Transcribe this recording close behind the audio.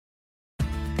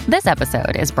This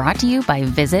episode is brought to you by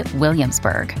Visit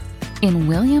Williamsburg. In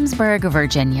Williamsburg,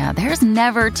 Virginia, there's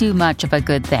never too much of a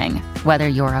good thing. Whether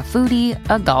you're a foodie,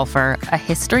 a golfer, a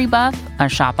history buff, a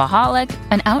shopaholic,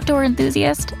 an outdoor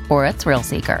enthusiast, or a thrill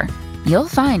seeker, you'll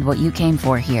find what you came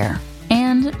for here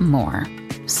and more.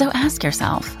 So ask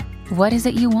yourself, what is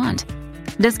it you want?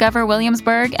 Discover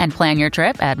Williamsburg and plan your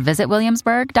trip at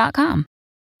visitwilliamsburg.com.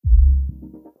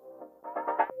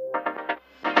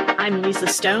 I'm Lisa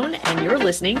Stone, and you're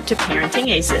listening to Parenting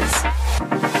Aces.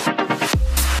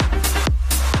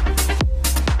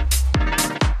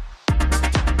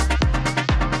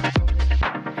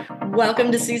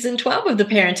 Welcome to Season 12 of the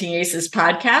Parenting Aces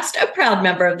podcast, a proud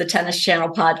member of the Tennis Channel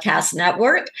Podcast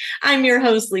Network. I'm your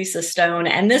host, Lisa Stone,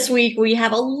 and this week we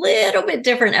have a little bit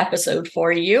different episode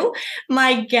for you.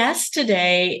 My guest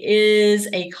today is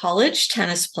a college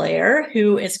tennis player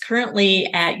who is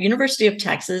currently at University of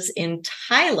Texas in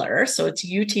Tyler, so it's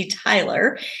UT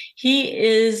Tyler. He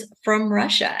is from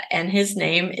Russia, and his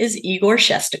name is Egor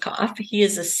Shestakov. He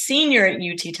is a senior at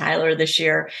UT Tyler this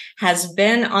year, has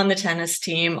been on the tennis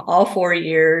team all 4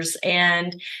 years,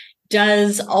 and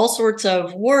does all sorts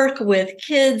of work with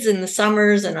kids in the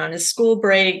summers and on his school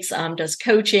breaks, does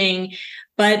coaching,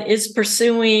 but is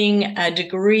pursuing a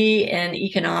degree in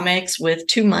economics with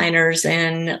 2 minors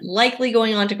and likely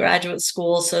going on to graduate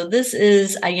school. So this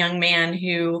is a young man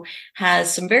who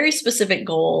has some very specific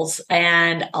goals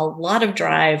and a lot of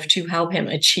drive to help him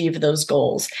achieve those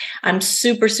goals. I'm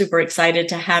super, super excited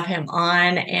to have him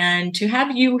on and to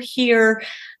have you hear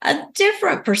a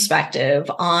different perspective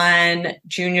on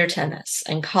junior tennis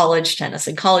and college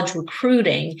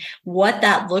recruiting, what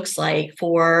that looks like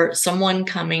for someone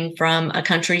coming from a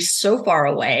country so far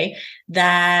away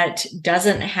that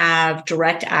doesn't have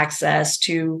direct access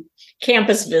to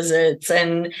campus visits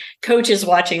and coaches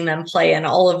watching them play and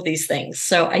all of these things.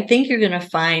 So I think you're going to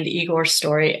find Egor's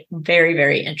story very,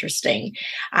 very interesting.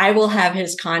 I will have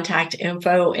his contact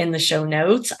info in the show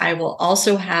notes. I will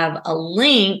also have a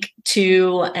link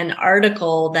to an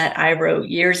article that I wrote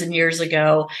years and years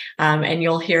ago, and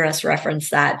you'll hear us reference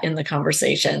that in the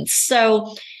conversation.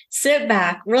 So sit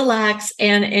back, relax,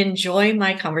 and enjoy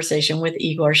my conversation with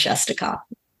Egor Shestakov.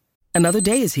 Another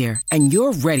day is here, and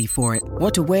you're ready for it.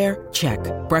 What to wear? Check.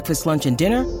 Breakfast, lunch, and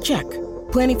dinner? Check.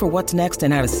 Planning for what's next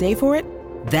and how to save for it?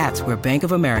 That's where Bank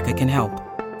of America can help.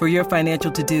 For your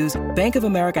financial to-dos, Bank of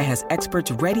America has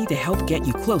experts ready to help get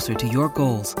you closer to your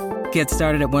goals. Get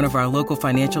started at one of our local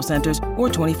financial centers or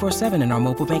 24/7 in our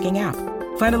mobile banking app.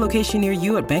 Find a location near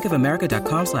you at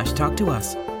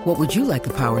bankofamerica.com/talktous. What would you like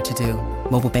the power to do?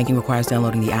 Mobile banking requires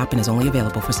downloading the app and is only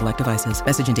available for select devices.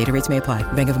 Message and data rates may apply.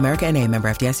 Bank of America N.A., member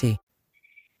FDIC.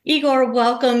 Egor,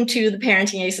 welcome to the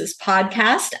Parenting Aces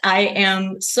podcast. I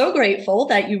am so grateful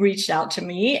that you reached out to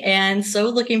me and so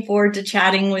looking forward to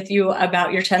chatting with you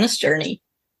about your tennis journey.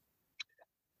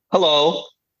 Hello.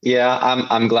 Yeah,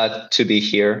 I'm glad to be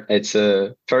here. It's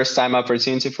a first time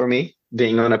opportunity for me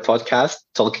being on a podcast,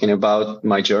 talking about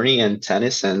my journey and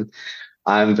tennis, and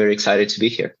I'm very excited to be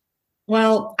here.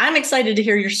 Well, I'm excited to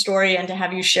hear your story and to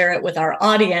have you share it with our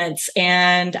audience.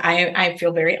 And I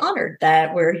feel very honored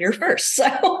that we're here first. So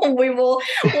we'll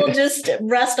just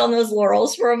rest on those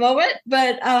laurels for a moment.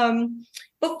 But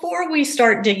before we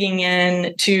start digging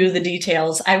into the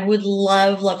details, I would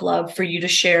love for you to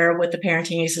share with the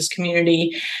Parenting Aces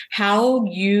community how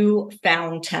you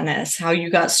found tennis, how you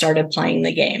got started playing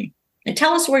the game. And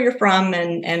tell us where you're from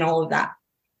and all of that.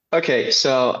 Okay,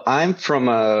 so I'm from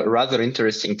a rather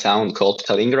interesting town called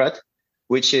Kaliningrad,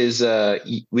 which used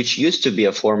to be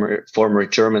a former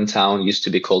German town, used to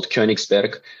be called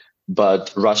Königsberg,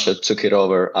 but Russia took it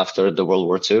over after the World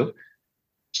War II.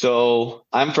 So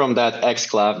I'm from that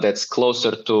exclave that's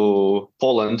closer to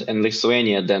Poland and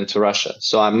Lithuania than to Russia.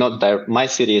 So my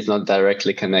city is not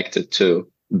directly connected to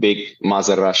big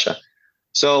Mother Russia.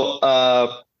 So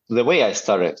the way I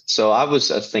started, so I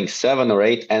was, I think, 7 or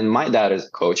 8, and my dad is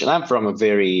a coach, and I'm from a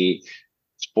very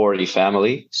sporty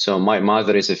family. So my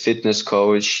mother is a fitness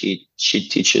coach. She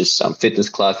teaches some fitness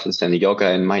classes and yoga,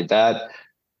 and my dad,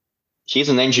 he's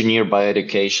an engineer by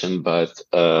education, but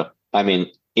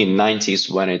in 90s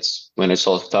when it's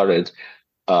all started,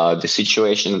 the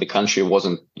situation in the country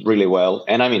wasn't really well,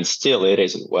 and still it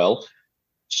isn't well.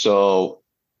 So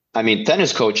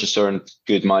tennis coaches earn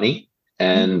good money,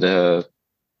 and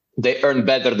they earn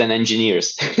better than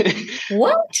engineers.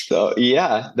 What? So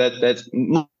yeah, that's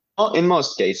in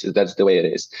most cases, that's the way it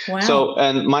is. Wow. So,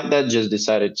 and my dad just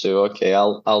decided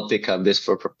I'll pick up this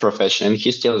profession.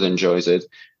 He still enjoys it.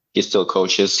 He still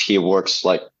coaches. He works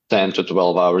like 10 to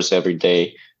 12 hours every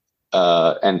day.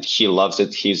 And he loves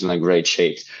it. He's in a great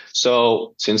shape.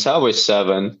 So since I was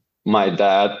 7, my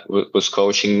dad was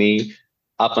coaching me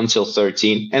up until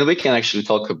 13. And we can actually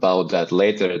talk about that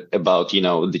later, about,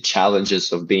 the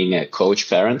challenges of being a coach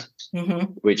parent,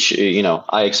 which,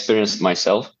 I experienced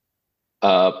myself.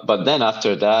 But then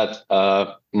after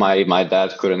that, my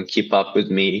dad couldn't keep up with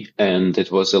me, and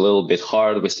it was a little bit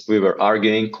hard. We were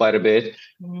arguing quite a bit,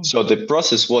 so the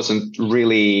process wasn't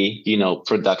really,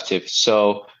 productive.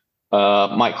 So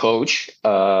my coach,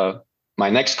 my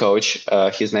next coach,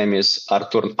 his name is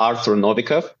Arthur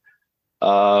Novikov,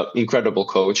 incredible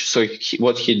coach. So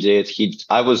what he did,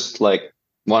 I was like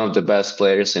one of the best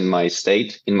players in my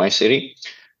state, in my city.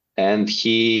 And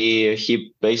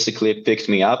he basically picked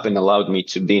me up and allowed me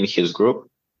to be in his group.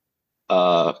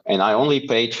 And I only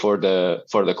paid for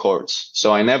the courts.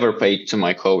 So I never paid to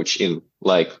my coach in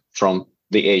like from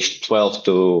the age 12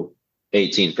 to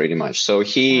 18, pretty much. So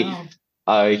Wow.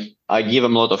 I give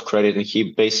him a lot of credit, and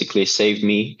he basically saved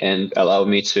me and allowed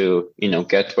me to,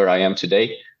 get where I am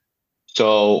today.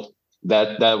 So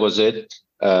that was it.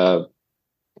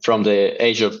 From the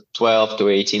age of 12 to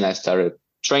 18, I started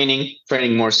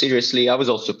training more seriously. I was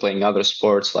also playing other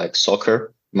sports like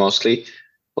soccer, mostly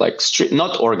like street,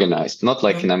 not organized, not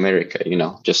like in America,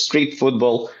 just street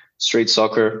football, street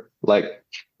soccer. Like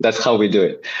that's how we do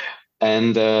it.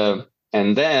 And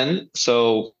then,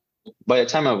 so by the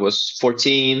time I was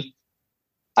 14,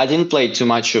 I didn't play too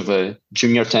much of a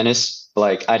junior tennis.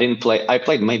 Like I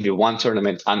played maybe one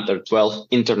tournament under 12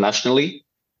 internationally.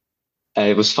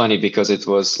 It was funny because it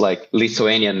was like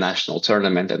Lithuanian national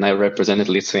tournament, and I represented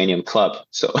Lithuanian club.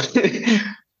 So,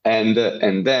 and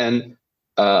then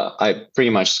I pretty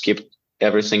much skipped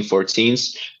everything for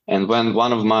teens. And when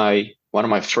one of my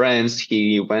friends,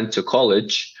 he went to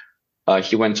college,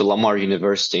 he went to Lamar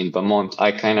University in Vermont.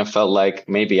 I kind of felt like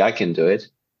maybe I can do it.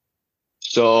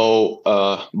 So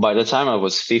by the time I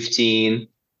was 15,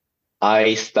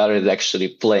 I started actually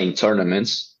playing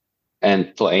tournaments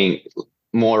and playing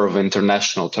more of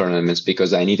international tournaments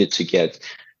because I needed to get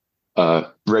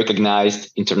recognized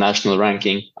international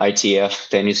ranking, ITF,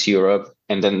 Tennis Europe,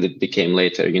 and then it became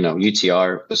later,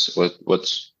 UTR was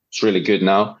what's really good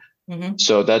now.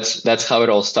 So that's how it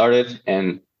all started.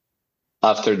 And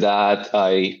after that,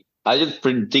 I did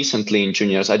pretty decently in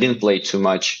juniors. I didn't play too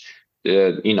much.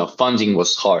 Funding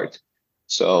was hard.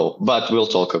 So, but we'll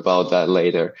talk about that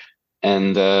later.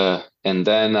 And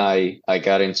then I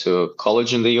got into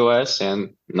college in the US,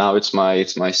 and now it's my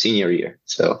senior year.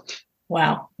 So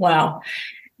Wow.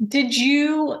 Did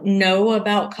you know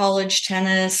about college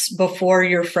tennis before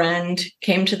your friend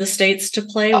came to the States to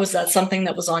play? Was that something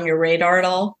that was on your radar at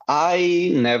all?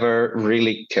 I never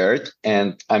really cared.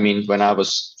 And I mean, when I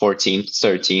was 14,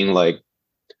 13, like,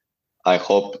 I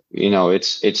hope,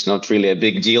 it's not really a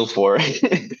big deal for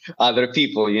other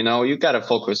people. You got to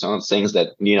focus on things that,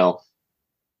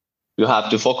 you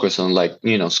have to focus on, like,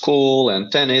 school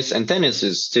and tennis. And tennis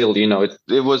is still,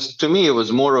 it was, to me, it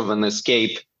was more of an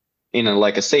escape in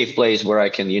like a safe place where I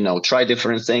can, try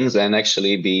different things and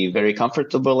actually be very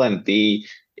comfortable and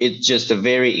it's just a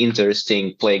very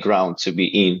interesting playground to be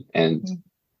in. And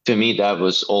to me, that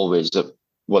was always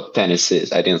what tennis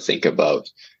is. I didn't think about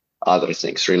other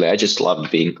things really. I just loved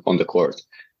being on the court.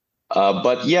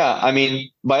 But yeah, I mean,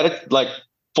 by like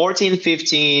 14,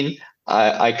 15,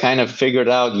 I kind of figured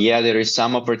out, there is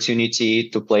some opportunity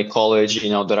to play college.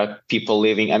 There are people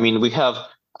living. I mean, I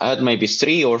had maybe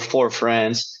 3 or 4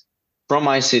 friends from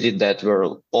my city that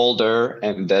were older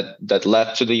and that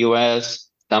left to the US.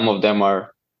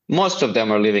 Most of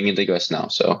them are living in the US now.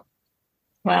 So.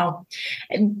 Wow.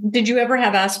 Did you ever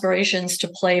have aspirations to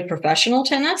play professional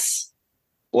tennis?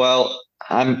 Well,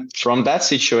 I'm from that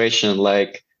situation.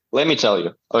 Like, let me tell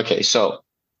you. Okay. So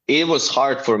it was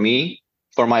hard for my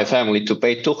family to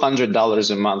pay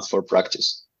 $200 a month for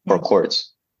practice for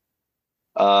courts.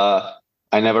 I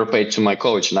never paid to my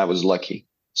coach, and I was lucky.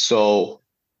 So,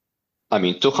 I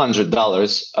mean,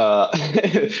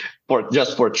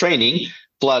 $200 for training.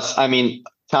 Plus, I mean,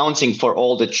 counting for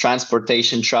all the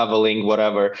transportation, traveling,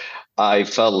 whatever, I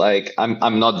felt like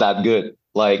I'm not that good.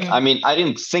 Like, I mean, I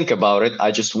didn't think about it.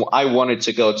 I wanted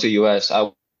to go to US.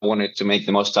 I wanted to make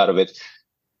the most out of it.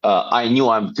 I knew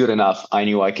I'm good enough. I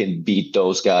knew I can beat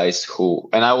those guys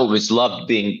and I always loved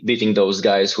beating those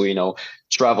guys who,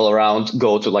 travel around,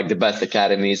 go to like the best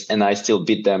academies, and I still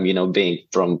beat them, being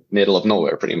from middle of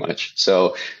nowhere pretty much.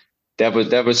 So there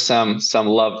was some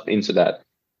love into that.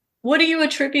 What do you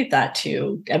attribute that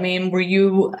to? I mean, were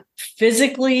you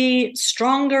physically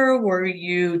stronger? Were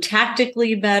you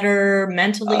tactically better,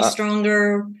 mentally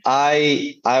stronger?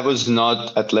 I was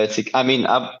not athletic. I mean,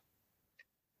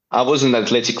 I was an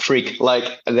athletic freak.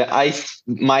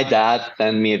 My dad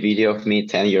sent me a video of me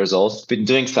 10 years old, been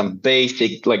doing some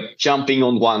basic, like jumping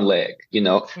on one leg,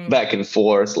 back and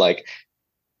forth, like,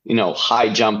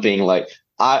 high jumping. Like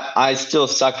I still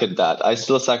suck at that. I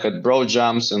still suck at broad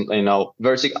jumps and,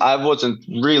 vertical. I wasn't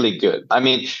really good. I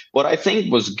mean, what I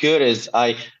think was good is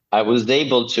I was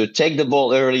able to take the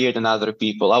ball earlier than other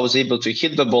people. I was able to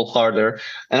hit the ball harder,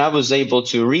 and I was able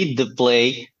to read the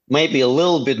play maybe a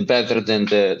little bit better than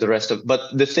the rest of. But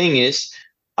the thing is,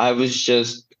 I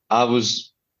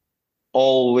was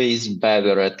always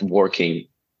better at working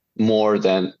more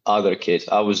than other kids.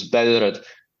 I was better at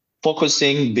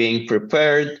focusing, being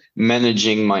prepared,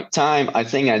 managing my time. I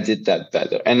think I did that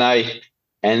better. And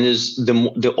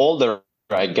the older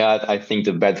I got, I think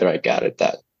the better I got at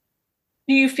that.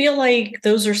 Do you feel like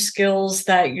those are skills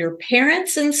that your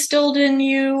parents instilled in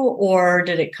you, or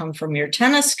did it come from your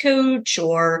tennis coach,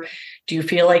 or do you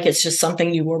feel like it's just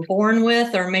something you were born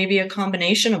with, or maybe a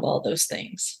combination of all those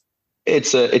things?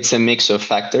 It's a mix of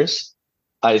factors.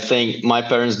 I think my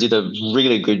parents did a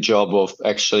really good job of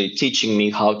actually teaching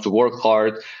me how to work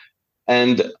hard.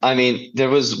 And I mean, there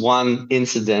was one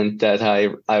incident that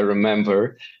I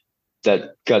remember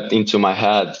that got into my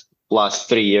head last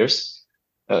 3 years.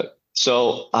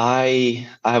 So I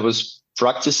was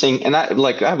practicing, and I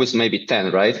was maybe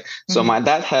 10, right? Mm-hmm. So my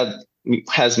dad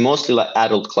has mostly like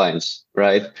adult clients,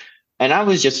 right? And I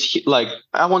was just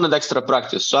I wanted extra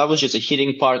practice. So I was just a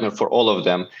hitting partner for all of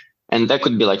them. And that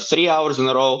could be like 3 hours in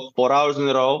a row, 4 hours in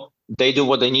a row. They do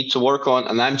what they need to work on,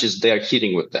 and I'm just there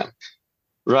hitting with them,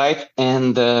 right?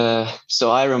 And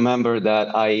so I remember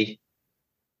that I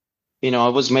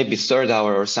was maybe third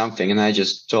hour or something, and I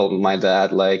just told my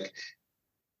dad, like,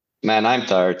 man, I'm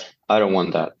tired. I don't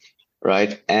want that,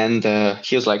 right? And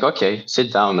he was like, okay,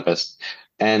 sit down, rest.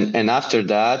 And after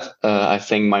that, I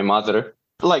think my mother,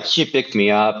 she picked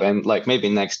me up, and maybe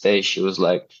next day she was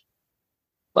like,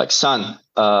 son,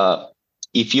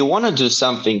 if you want to do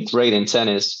something great in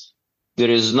tennis,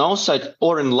 there is no such,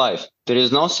 or in life, there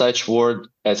is no such word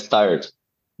as tired.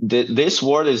 This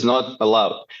word is not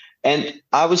allowed. And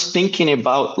I was thinking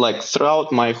about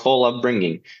throughout my whole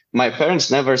upbringing, my parents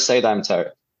never said I'm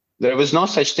tired. There was no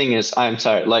such thing as I'm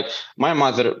tired. Like my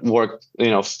mother worked,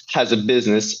 has a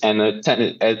business and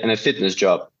a fitness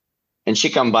job, and she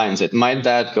combines it. My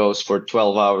dad goes for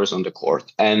 12 hours on the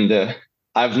court, and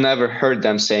I've never heard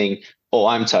them saying, "Oh,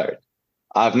 I'm tired."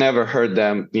 I've never heard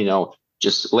them,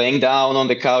 just laying down on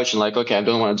the couch and okay, I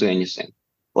don't want to do anything.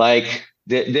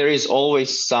 There is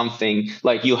always something,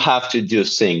 you have to do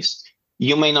things.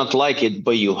 You may not like it,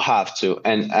 but you have to.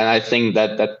 And I think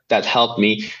that helped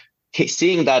me.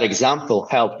 Seeing that example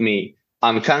helped me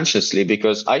unconsciously,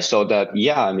 because I saw that,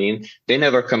 they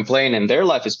never complain, and their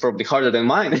life is probably harder than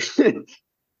mine.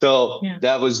 So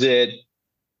That was it.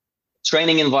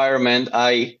 Training environment.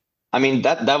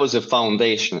 That was a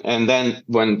foundation. And then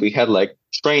when we had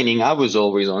training, I was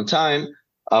always on time.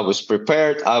 I was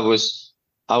prepared. I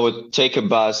would take a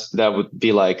bus that would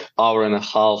be hour and a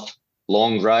half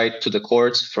long ride to the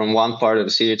courts from one part of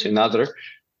the city to another.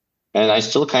 And I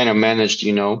still kind of managed,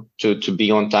 to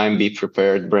be on time, be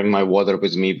prepared, bring my water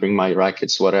with me, bring my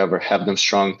rackets, whatever, have them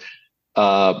strong.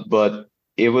 But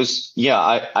it was,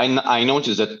 I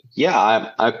noticed that,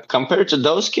 I compared to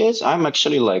those kids, I'm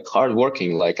actually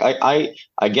hardworking.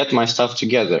 I get my stuff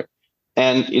together,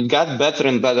 and it got better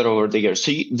and better over the years.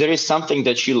 So there is something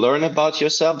that you learn about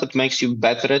yourself that makes you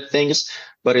better at things,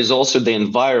 but it's also the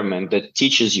environment that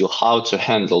teaches you how to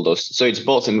handle those. So it's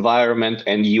both environment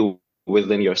and you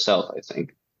within yourself, I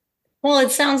think. Well,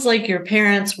 it sounds like your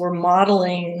parents were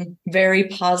modeling very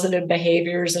positive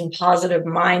behaviors and positive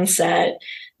mindset,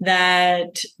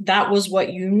 that was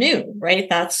what you knew, right?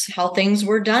 That's how things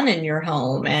were done in your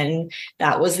home, and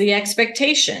that was the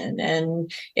expectation.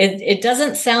 And it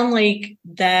doesn't sound like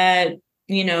that,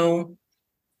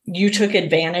 you took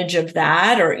advantage of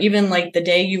that, or even the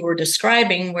day you were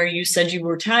describing where you said you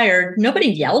were tired, nobody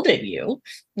yelled at you.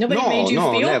 Nobody made you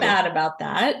feel never. Bad about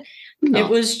that. No. It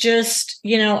was just,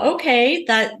 okay,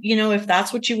 that, if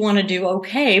that's what you want to do,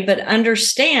 okay. But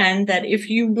understand that if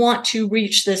you want to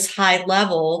reach this high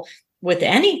level with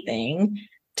anything,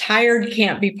 tired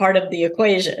can't be part of the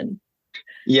equation.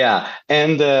 Yeah.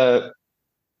 And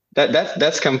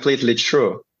that's completely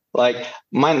true.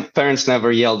 My parents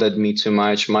never yelled at me too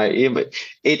much.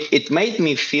 It made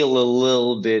me feel a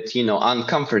little bit,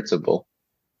 uncomfortable,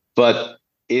 but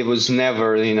it was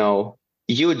never,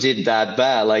 you did that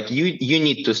bad. You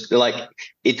need to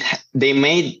they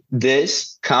made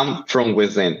this come from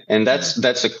within. And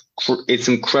it's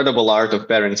incredible art of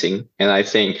parenting. And I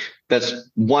think that's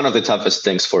one of the toughest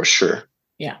things for sure.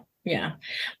 Yeah. Yeah.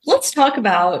 Let's talk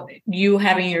about you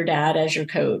having your dad as your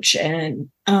coach. And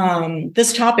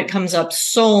this topic comes up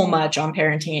so much on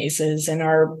Parenting Aces in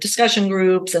our discussion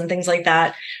groups and things like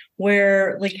that,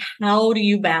 where like, how do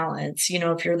you balance,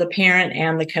 if you're the parent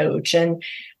and the coach? And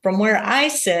from where I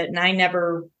sit, and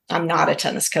I'm not a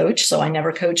tennis coach, so I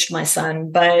never coached my son,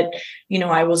 but,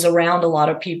 I was around a lot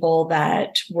of people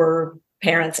that were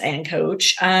parents and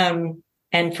coach.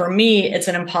 And for me, it's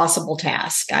an impossible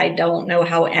task. I don't know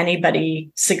how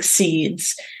anybody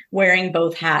succeeds wearing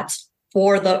both hats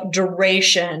for the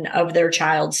duration of their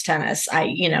child's tennis.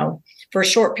 For a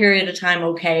short period of time,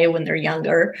 okay, when they're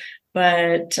younger.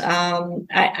 But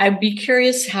I'd be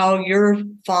curious how your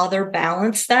father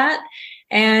balanced that.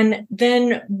 And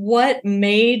then what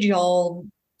made y'all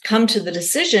come to the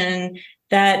decision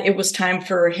that it was time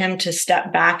for him to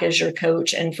step back as your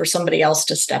coach and for somebody else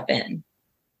to step in?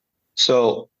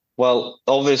 So, well,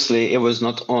 obviously, it was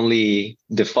not only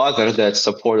the father that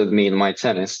supported me in my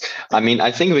tennis. I mean,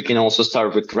 I think we can also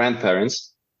start with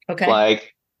grandparents. Okay.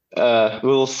 Like,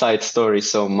 little side story.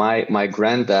 So my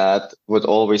granddad would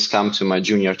always come to my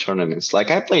junior tournaments. Like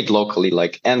I played locally,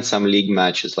 and some league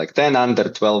matches, like 10 under,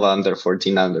 12 under,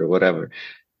 14 under, whatever.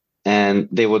 And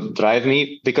they would drive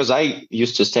me because I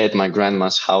used to stay at my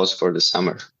grandma's house for the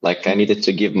summer. Like I needed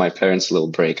to give my parents a little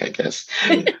break, I guess.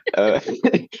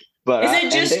 But is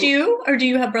it just you, or do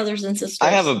you have brothers and sisters? I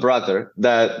have a brother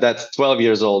that's 12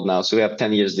 years old now, so we have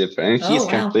 10 years different. And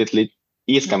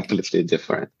he's completely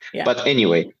different. Yeah. But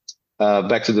anyway,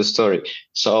 back to the story.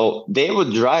 So they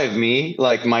would drive me,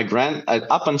 like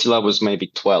up until I was maybe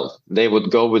 12. They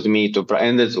would go with me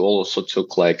and it also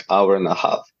took like hour and a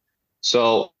half.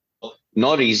 So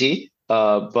not easy,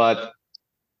 but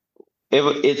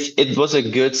it was a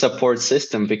good support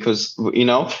system because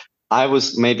I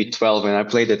was maybe 12 and I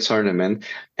played a tournament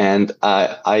and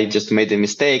I just made a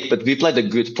mistake, but we played a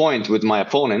good point with my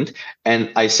opponent and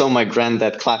I saw my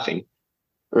granddad clapping,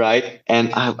 right?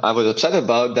 And I was upset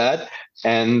about that.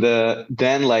 And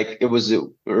then it was a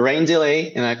rain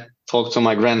delay and I talked to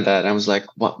my granddad. I was like,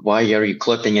 why are you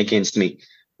clapping against me?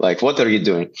 Like, what are you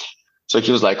doing? So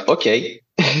he was like, okay.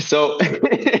 So,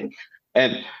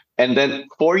 and then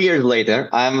 4 years later,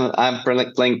 I'm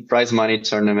playing prize money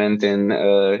tournament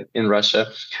in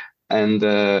Russia, and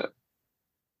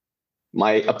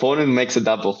my opponent makes a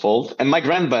double fault, and my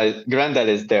granddad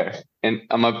is there, and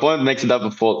my opponent makes a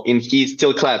double fault, and he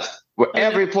still claps.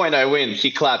 Every point I win, he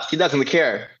claps. He doesn't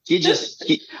care.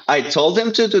 I told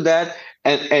him to do that,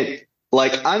 and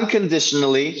like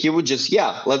unconditionally, he would just,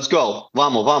 yeah, let's go,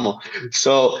 vamos.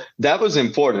 So that was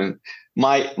important.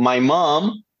 My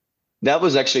mom. That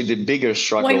was actually the bigger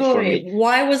struggle for me.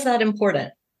 Why was that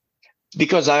important?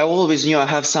 Because I always knew I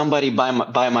have somebody by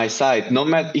my side. No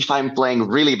matter if I'm playing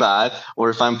really bad or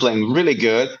if I'm playing really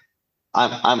good,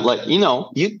 I'm like,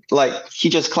 he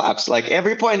just claps. Like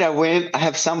every point I win, I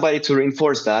have somebody to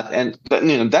reinforce that, and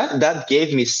that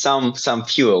gave me some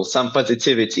fuel, some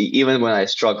positivity, even when I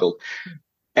struggled.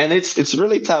 And it's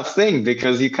really tough thing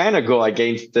because you kind of go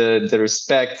against the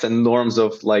respect and norms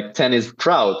of like tennis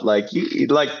crowd. Like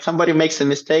like somebody makes a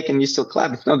mistake and you still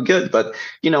clap. It's not good. But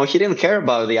he didn't care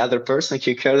about the other person.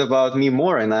 He cared about me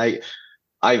more, and I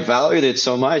valued it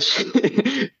so much.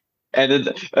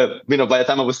 And by the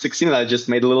time I was 16, I just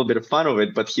made a little bit of fun of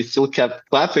it. But he still kept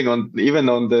clapping even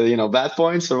on the bad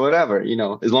points or whatever.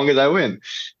 As long as I win.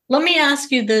 Let me ask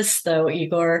you this though,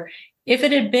 Egor. If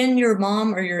it had been your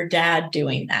mom or your dad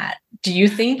doing that, do you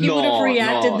think you would have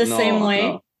reacted the same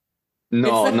way?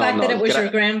 No. It's the fact that it was your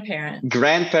grandparent.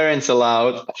 Grandparents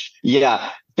allowed.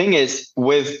 Yeah. Thing is,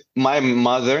 with my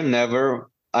mother, never.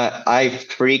 I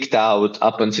freaked out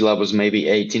up until I was maybe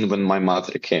 18 when my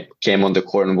mother came on the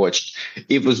court and watched.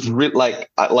 It was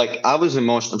I was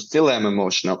emotional. Still am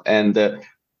emotional, and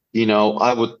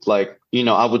I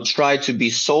would try to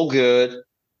be so good.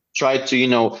 Try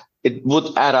to it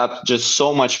would add up just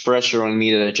so much pressure on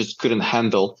me that I just couldn't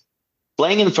handle.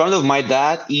 Playing in front of my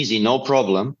dad, easy, no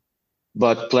problem.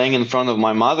 But playing in front of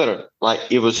my mother,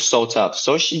 it was so tough.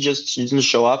 So she didn't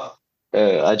show up.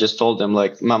 I just told them,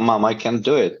 Mom, I can't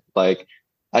do it.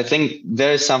 I think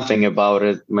there's something about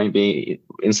it, maybe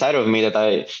inside of me that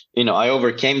I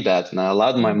overcame that and I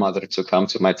allowed my mother to come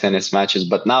to my tennis matches.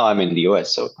 But now I'm in the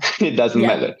US, so it doesn't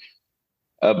matter.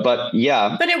 But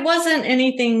it wasn't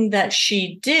anything that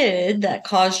she did that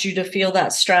caused you to feel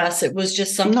that stress. It was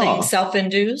just something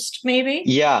self-induced, maybe.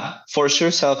 Yeah, for sure.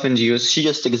 Self-induced. She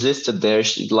just existed there.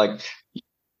 She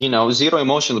zero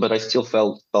emotion, but I still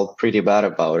felt pretty bad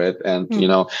about it. And,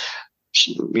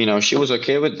 she was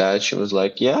okay with that. She was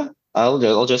like, yeah,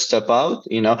 I'll just step out,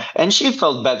 And she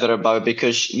felt better about it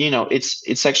because,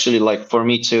 it's actually like for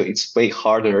me too, it's way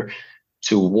harder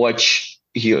to watch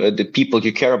the people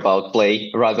you care about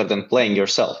play rather than playing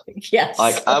yourself. Yes.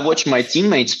 Like I watch my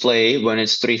teammates play when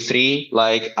it's 3-3,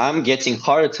 like I'm getting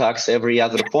heart attacks every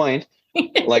other point.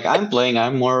 Like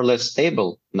I'm more or less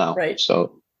stable now. Right.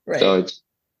 So right.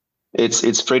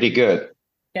 It's pretty good.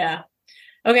 Yeah.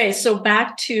 Okay, so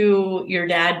back to your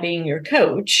dad being your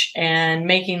coach and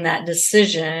making that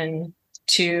decision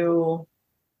to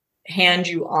hand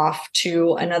you off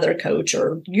to another coach,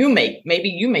 or maybe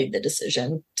you made the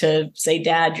decision to say,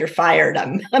 Dad, you're fired.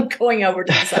 I'm going over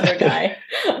to this other guy.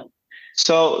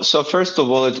 So first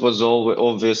of all, it was all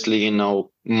obviously,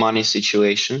 money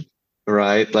situation,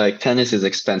 right? Like tennis is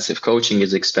expensive, coaching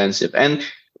is expensive. And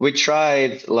we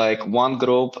tried like one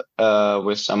group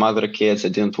with some other kids.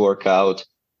 It didn't work out.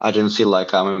 I didn't feel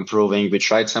like I'm improving. We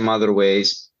tried some other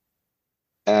ways.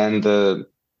 And it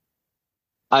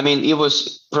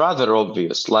was rather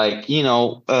obvious. Like,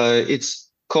 it's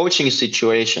coaching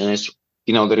situation. It's,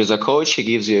 there is a coach, he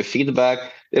gives you a feedback.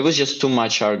 There was just too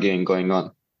much arguing going on.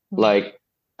 Like,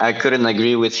 I couldn't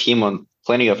agree with him on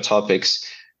plenty of topics.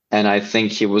 And I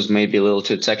think he was maybe a little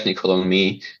too technical on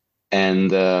me.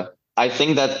 And I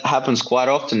think that happens quite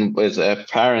often with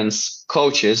parents,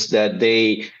 coaches, that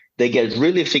they get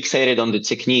really fixated on the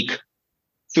technique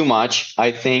too much,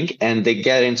 I think, and they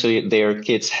get into their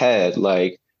kid's head.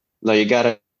 Like you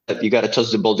gotta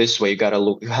touch the ball this way. You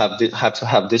gotta have to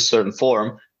have this certain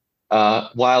form.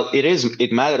 While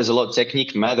it matters a lot.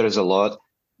 Technique matters a lot,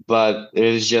 but it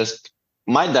is just,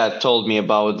 my dad told me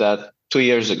about that 2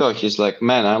 years ago. He's like,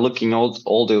 man, I'm looking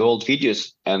all the old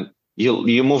videos, and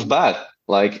you move bad.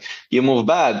 Like you move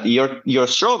bad. Your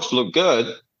strokes look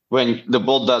good when the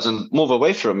ball doesn't move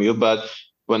away from you, but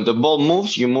when the ball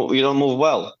moves, you don't move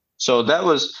well. So that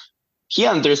was, he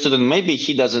understood, and maybe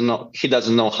he doesn't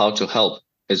know how to help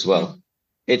as well.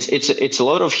 Mm-hmm. It's a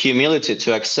lot of humility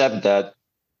to accept that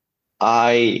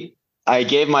I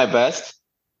gave my best,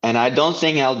 and I don't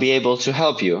think I'll be able to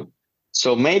help you.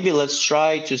 So maybe let's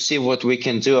try to see what we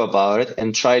can do about it,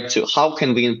 and how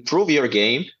can we improve your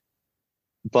game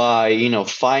by,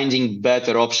 finding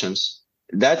better options.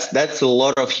 That's a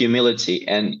lot of humility,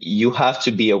 and you have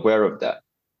to be aware of that.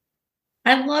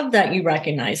 I love that you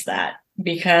recognize that,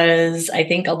 because I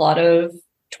think a lot of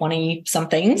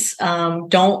 20-somethings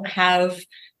don't have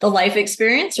the life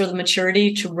experience or the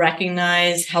maturity to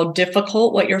recognize how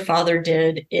difficult what your father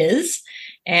did is.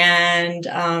 And,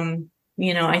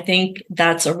 I think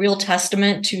that's a real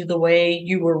testament to the way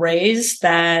you were raised,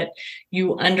 that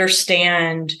you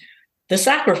understand the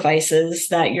sacrifices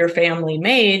that your family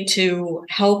made to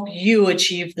help you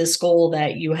achieve this goal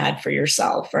that you had for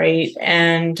yourself, right?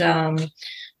 And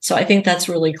so I think that's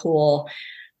really cool.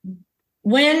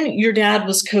 When your dad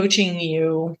was coaching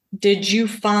you, did you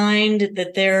find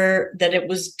that it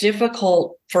was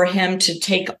difficult for him to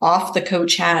take off the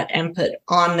coach hat and put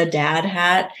on the dad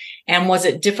hat? And was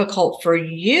it difficult for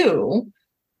you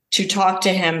to talk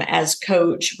to him as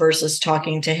coach versus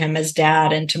talking to him as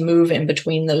dad, and to move in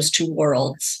between those two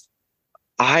worlds?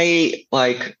 I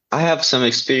have some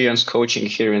experience coaching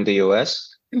here in the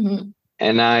US. Mm-hmm.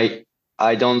 And I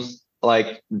don't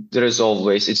there is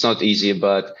always, it's not easy,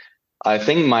 but I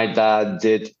think my dad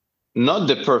did not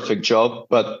the perfect job,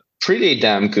 but pretty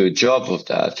damn good job of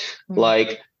that.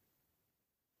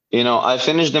 Mm-hmm. I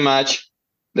finished the match.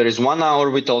 There is 1 hour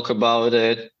we talk about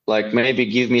it. Maybe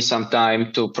give me some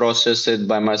time to process it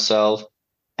by myself.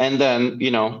 And then,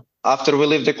 after we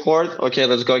leave the court, okay,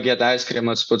 let's go get ice cream.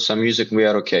 Let's put some music. We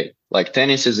are okay.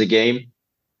 Tennis is a game.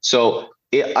 So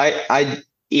it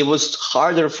was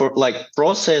harder for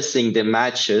processing the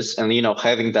matches, and,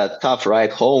 having that tough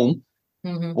ride home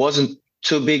mm-hmm. wasn't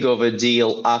too big of a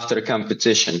deal after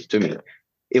competition to me.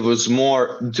 It was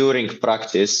more during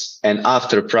practice and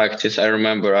after practice. I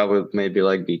remember I would maybe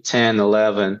be 10,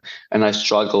 11, and I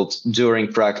struggled during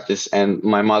practice, and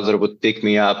my mother would pick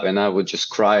me up, and I would just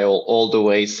cry all the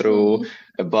way through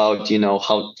about,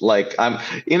 how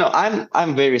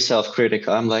I'm very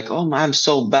self-critical. I'm like, oh, I'm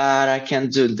so bad. I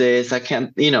can't do this. I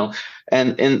can't,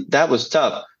 and that was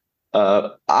tough.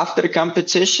 After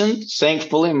competition,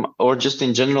 thankfully, or just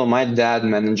in general, my dad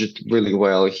managed it really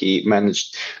well. He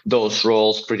managed those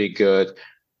roles pretty good.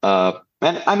 And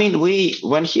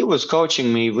when he was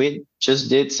coaching me, we just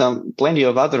did plenty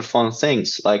of other fun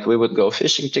things. We would go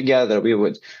fishing together. We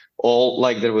would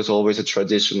there was always a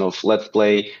tradition of let's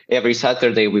play every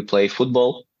Saturday. We play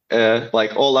football.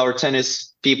 All our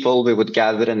tennis people, we would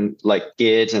gather, and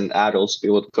kids and adults, we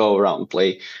would go around and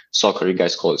play soccer. You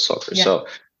guys call it soccer. Yeah. So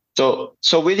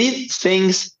So we did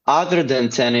things other than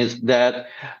tennis that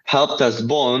helped us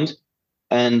bond,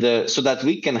 and so that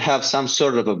we can have some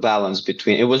sort of a balance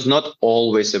between. It was not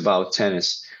always about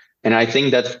tennis, and I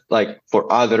think that like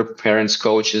for other parents,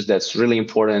 coaches, that's really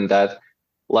important. That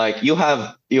like you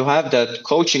have that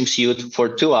coaching suit for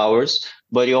 2 hours,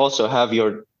 but you also have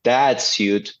your dad's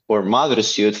suit or mother's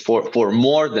suit for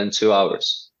more than 2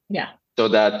 hours, Yeah. so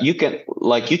that you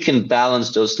can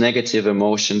balance those negative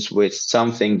emotions with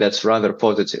something that's rather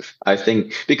positive. I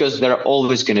think because there are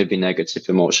always going to be negative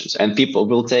emotions, and people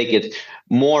will take it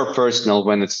more personal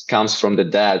when it comes from the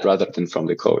dad rather than from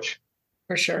the coach.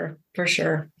 For sure. For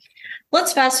sure.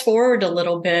 Let's fast forward a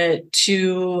little bit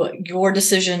to your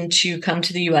decision to come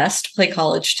to the US to play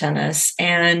college tennis.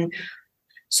 And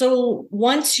so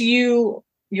once your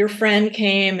friend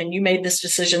came and you made this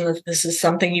decision that this is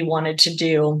something you wanted to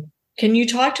do, can you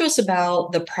talk to us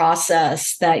about the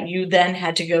process that you then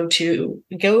had to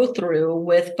go through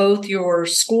with both your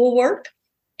schoolwork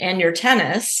and your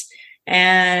tennis,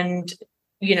 and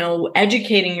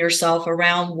educating yourself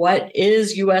around what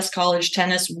is US college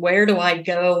tennis? Where do I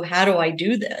go? How do I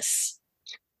do this?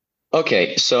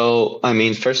 Okay, so I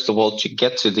mean, first of all, to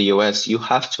get to the US, you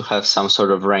have to have some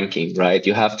sort of ranking, right?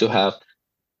 You have to have,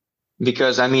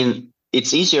 because I mean,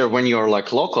 it's easier when you're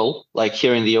like local, like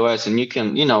here in the US, and you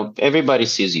can, everybody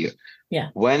sees you. Yeah.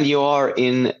 When you are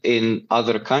in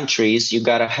other countries, you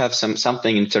gotta have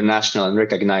something international and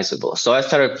recognizable. So I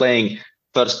started playing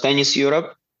first Tennis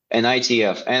Europe and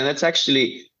ITF, and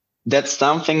that's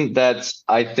something that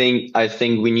I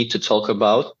think we need to talk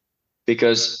about,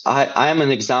 because I am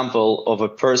an example of a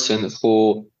person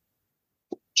who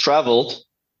traveled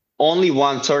only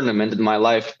one tournament in my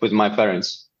life with my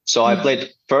parents. So I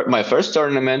played my first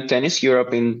tournament, Tennis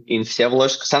Europe, in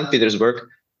Всеволожск, St. Petersburg.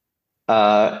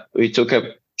 We took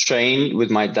a train with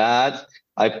my dad.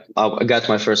 I got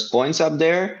my first points up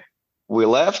there. We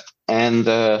left, and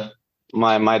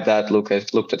my dad looked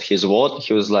at his watch.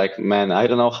 He was like, "Man, I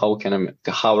don't know how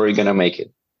are you gonna make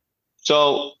it?"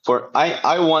 So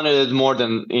I wanted it more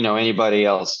than anybody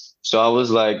else. So I was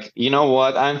like, you know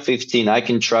what? I'm 15. I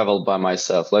can travel by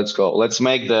myself. Let's go. Let's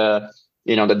make the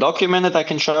document that I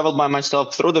can travel by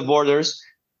myself through the borders,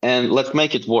 and let's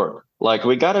make it work. Like,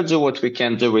 we got to do what we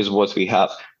can do with what we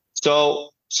have. So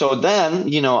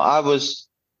then, I was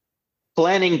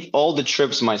planning all the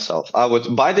trips myself. I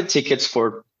would buy the tickets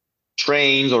for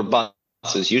trains or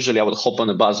buses. Usually I would hop on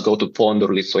a bus, go to Poland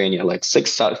or Lithuania, like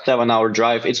 6-7 hour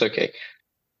drive. It's okay.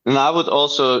 And I would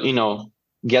also,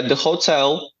 get the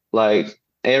hotel, like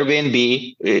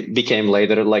Airbnb. It became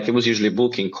later, like it was usually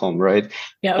Booking.com, right?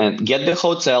 Yeah. And get the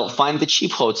hotel, find the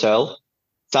cheap hotel.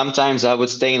 Sometimes I would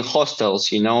stay in hostels,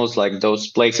 it's like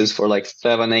those places for like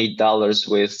 $7-8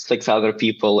 with 6 other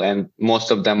people, and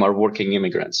most of them are working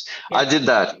immigrants. Yeah. I did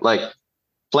that like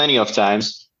plenty of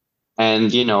times.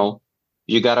 And,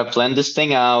 you got to plan this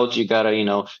thing out. You got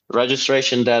to,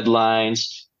 registration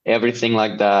deadlines, everything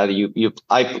like that.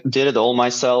 I did it all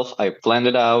myself. I planned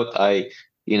it out. I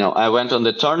went on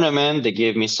the tournament. They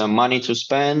gave me some money to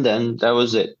spend, and that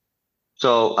was it.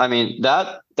 So, I mean,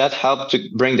 that helped to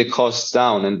bring the costs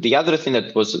down. And the other thing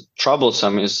that was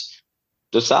troublesome is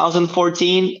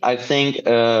 2014, I think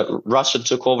Russia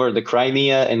took over the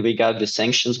Crimea, and we got the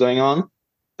sanctions going on.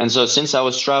 And so since I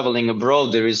was traveling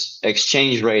abroad, there is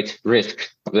exchange rate risk.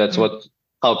 That's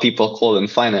how people call it in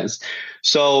finance.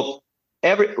 So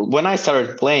when I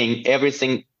started playing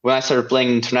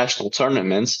international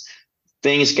tournaments,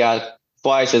 things got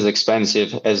twice as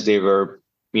expensive as they were,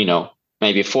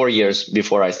 maybe 4 years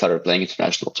before I started playing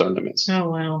international tournaments. Oh,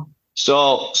 wow.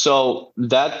 So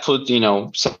that put,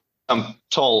 some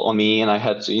toll on me, and I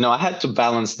had to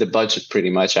balance the budget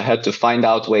pretty much. I had to find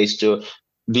out ways to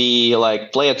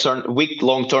play a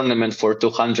week-long tournament for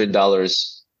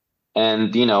 $200.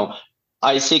 And,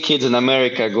 I see kids in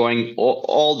America going,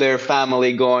 all their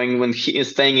family going when he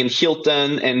is staying in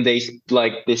Hilton, and they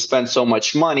spend so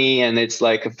much money, and it's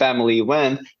like a family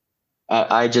event.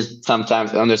 I just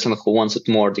sometimes understand who wants it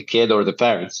more, the kid or the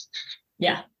parents.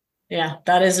 Yeah. Yeah,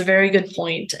 that is a very good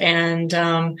point. And,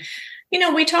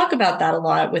 we talk about that a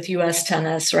lot with US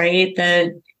tennis, right?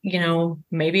 That,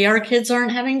 maybe our kids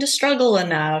aren't having to struggle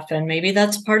enough. And maybe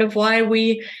that's part of why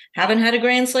we haven't had a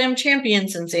Grand Slam champion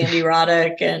since Andy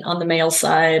Roddick and on the male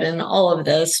side and all of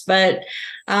this. But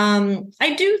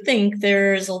I do think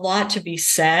there's a lot to be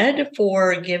said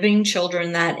for giving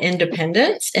children that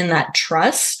independence and that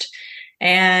trust.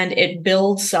 And it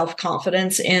builds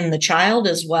self-confidence in the child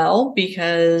as well,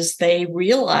 because they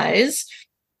realize,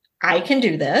 I can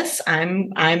do this.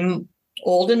 I'm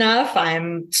old enough.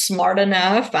 I'm smart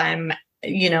enough. I'm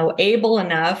able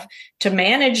enough to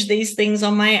manage these things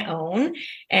on my own.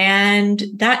 And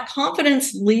that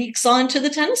confidence leaks onto the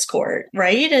tennis court,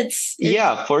 right?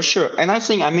 Yeah, for sure. And I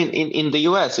think, in the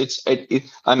US,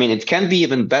 it can be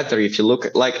even better if you look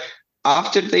at, like,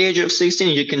 after the age of 16,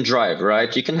 you can drive,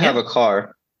 right? You can have a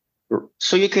car.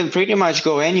 So you can pretty much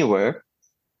go anywhere.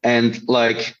 And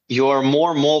like, you're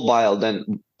more mobile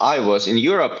than I was in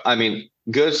Europe.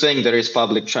 Good thing there is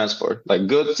public transport, like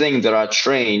good thing there are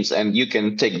trains and you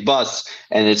can take bus,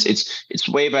 and it's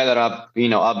way better up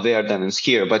there than it's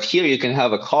here. But here you can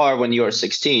have a car when you're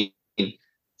 16.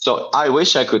 So I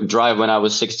wish I could drive when I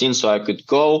was 16 so I could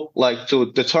go like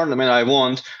to the tournament I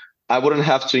want. I wouldn't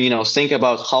have to, think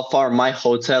about how far my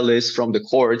hotel is from the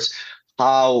courts,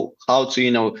 how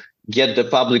to, get the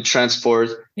public transport,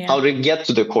 how to get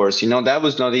to the course. That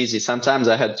was not easy. Sometimes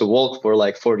I had to walk for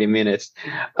like 40 minutes.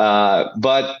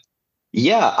 But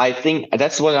yeah, I think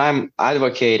that's what I'm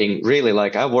advocating, really.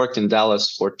 Like, I worked in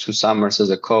Dallas for 2 summers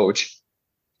as a coach,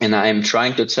 and I am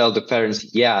trying to tell the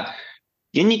parents,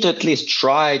 you need to at least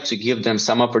try to give them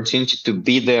some opportunity to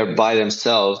be there by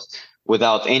themselves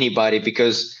without anybody,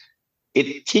 because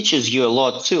it teaches you a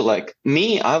lot too. Like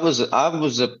me, I was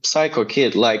a psycho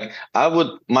kid. Like,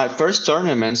 my first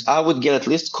tournaments, I would get at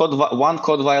least one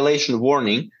code violation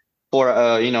warning for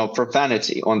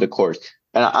profanity on the court.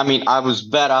 And I was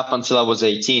bad up until I was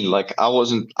 18. Like,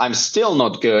 I'm still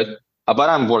not good, but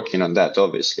I'm working on that,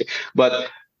 obviously. But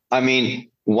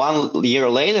 1 year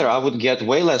later, I would get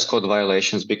way less code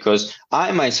violations because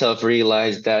I myself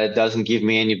realized that it doesn't give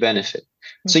me any benefit.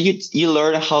 So you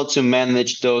learn how to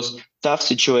manage those tough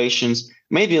situations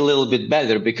maybe a little bit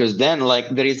better, because then, like,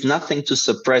 there is nothing to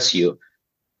suppress you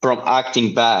from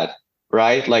acting bad,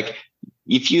 right? Like,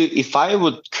 if I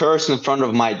would curse in front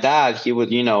of my dad, he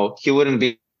wouldn't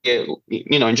be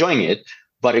enjoying it.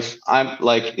 But if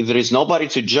there is nobody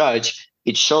to judge,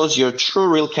 it shows your true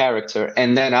real character.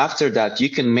 And then after that, you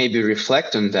can maybe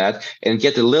reflect on that and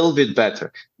get a little bit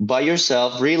better by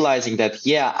yourself, realizing that,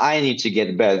 I need to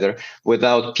get better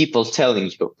without people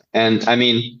telling you.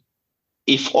 And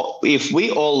if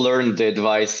we all learned the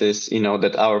advices,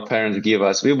 that our parents give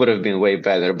us, we would have been way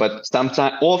better. But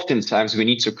oftentimes we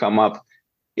need to come up.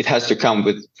 It has to come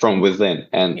from within.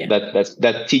 And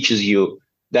that teaches you,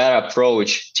 that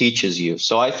approach teaches you.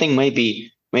 So I think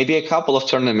maybe a couple of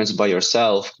tournaments by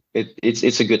yourself,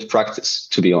 it's a good practice,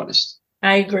 to be honest.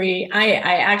 I agree. I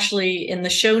actually, in the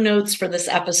show notes for this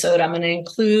episode, I'm going to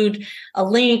include a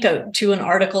link to an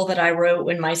article that I wrote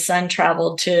when my son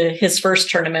traveled to his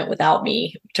first tournament without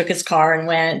me, took his car and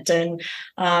went. And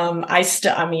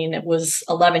it was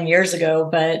 11 years ago,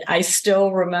 but I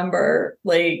still remember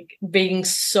like being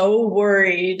so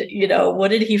worried, what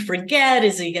did he forget?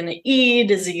 Is he going to eat?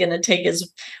 Is he going to take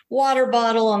his water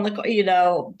bottle on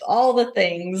the, all the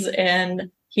things?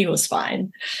 And he was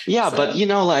fine. Yeah, so. But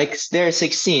like, they're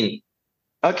 16.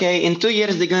 Okay, in 2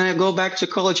 years they're gonna go back to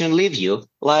college and leave you.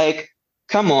 Like,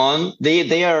 come on.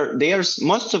 They are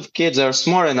most of kids are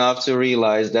smart enough to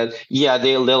realize that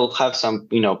they'll have some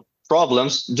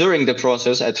problems during the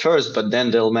process at first, but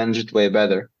then they'll manage it way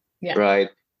better. Yeah. Right.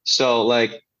 So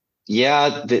like,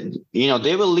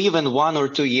 they will leave in 1 or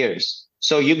 2 years.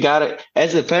 So you gotta,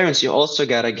 as a parents, you also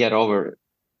gotta get over it.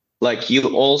 Like, you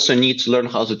also need to learn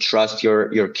how to trust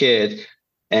your kid,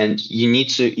 and you need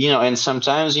to, and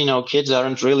sometimes, kids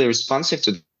aren't really responsive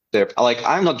to like,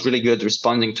 I'm not really good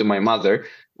responding to my mother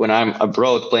when I'm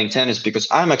abroad playing tennis, because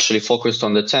I'm actually focused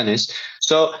on the tennis.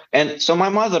 So my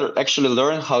mother actually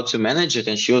learned how to manage it.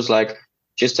 And she was like,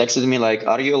 just texted me like,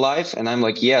 are you alive? And I'm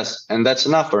like, yes. And that's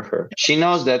enough for her. She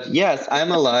knows that, yes,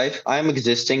 I'm alive, I'm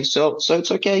existing. So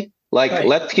it's okay. Like, right.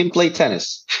 Let him play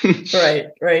tennis. Right.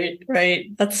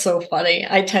 That's so funny.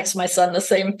 I text my son the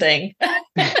same thing.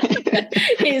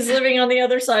 He's living on the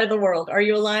other side of the world. Are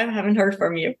you alive? I haven't heard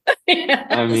from you.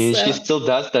 She still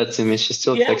does that to me. She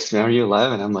still texts me, are you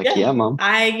alive? And I'm like, yeah, mom.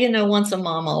 Once a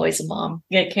mom, always a mom.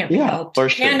 It can't be helped. For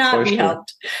sure, cannot be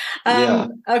helped.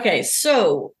 Okay,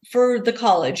 so for the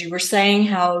college, you were saying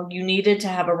how you needed to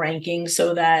have a ranking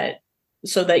so that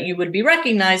you would be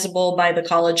recognizable by the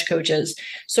college coaches.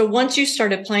 So once you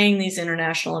started playing these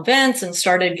international events and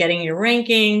started getting your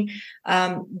ranking,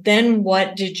 then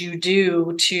what did you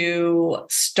do to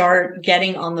start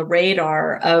getting on the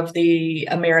radar of the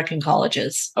American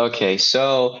colleges? Okay,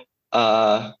 so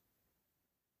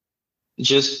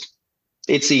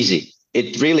it's easy.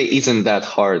 It really isn't that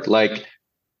hard. Like,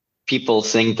 people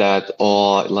think that,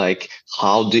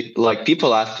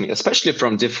 people ask me, especially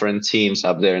from different teams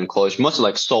up there in college, mostly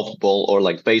like softball or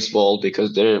like baseball,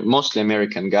 because they're mostly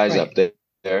American guys up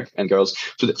there and girls.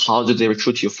 So how did they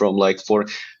recruit you from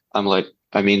I'm like,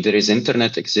 I mean, there is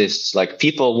internet exists. Like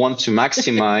people want to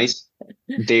maximize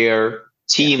their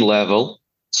team level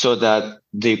so that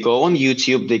they go on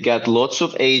YouTube, they get lots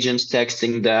of agents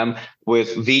texting them with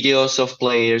videos of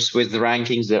players, with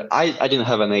rankings. That I didn't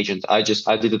have an agent. I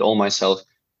did it all myself.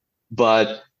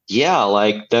 But yeah,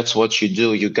 like that's what you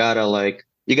do. You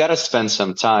gotta spend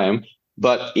some time,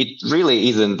 but it really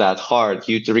isn't that hard.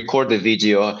 You to record the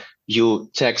video, you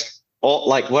text all,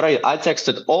 like what I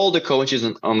texted all the coaches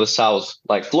on the South,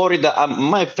 like Florida.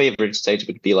 My favorite state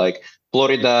would be like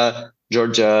Florida,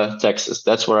 Georgia, Texas.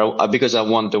 That's where because I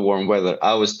want the warm weather.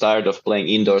 I was tired of playing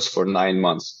indoors for 9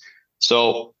 months.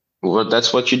 So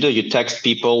that's what you do. You text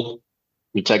people,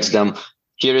 you text them,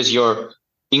 here is your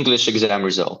English exam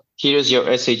result. Here is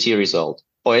your SAT result.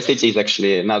 Oh, SAT is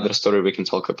actually another story we can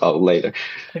talk about later.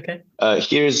 Okay.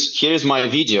 Here's my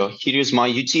video. Here's my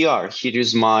UTR.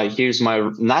 Here's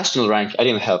my national rank. I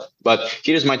didn't have, but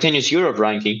here's my tennis Europe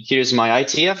ranking. Here's my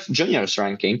ITF juniors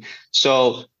ranking.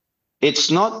 So it's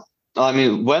not. I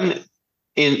mean, when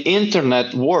in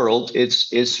internet world,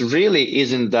 it's really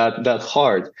isn't that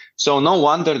hard. So no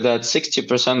wonder that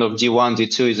 60% of D1,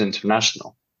 D2 is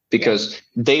international, because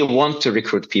they want to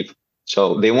recruit people.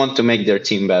 So they want to make their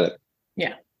team better.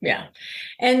 Yeah. Yeah.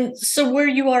 And so where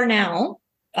you are now,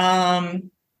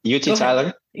 UT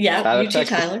Tyler. Yeah. Tyler, UT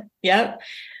Texas. Tyler. Yep.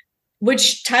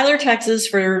 Which Tyler, Texas,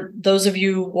 for those of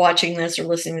you watching this or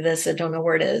listening to this that don't know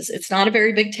where it is, it's not a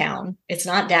very big town. It's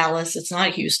not Dallas. It's not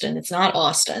Houston. It's not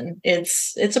Austin.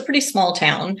 It's a pretty small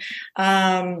town.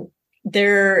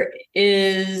 There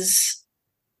is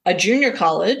a junior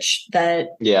college that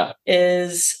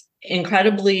is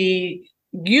incredibly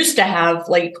used to have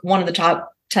like one of the top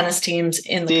tennis teams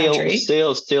in the country.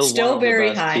 Still one very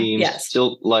of the best high. teams. Yes.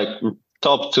 Still like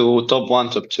top two, top one,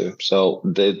 top two. So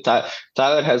the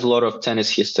Tyler has a lot of tennis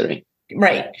history.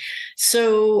 Right.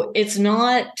 So it's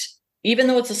not, even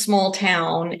though it's a small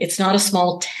town, it's not a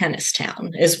small tennis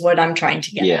town is what I'm trying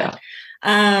to get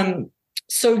at.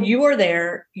 So you are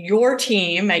there, your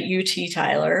team at UT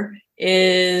Tyler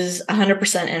is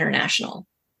 100% international.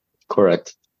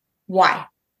 Correct. Why?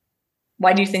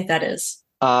 Why do you think that is?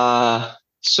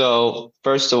 So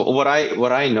first of all, what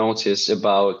I notice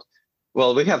about,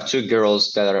 well, we have two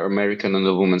girls that are American on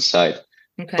the women's side,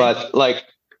 but like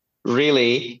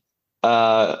really,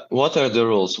 what are the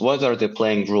rules? What are the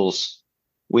playing rules?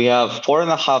 We have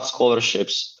 4.5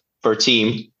 scholarships per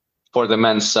team for the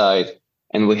men's side,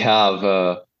 and we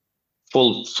have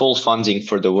full funding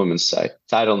for the women's side,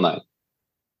 Title IX.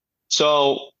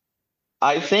 So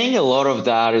I think a lot of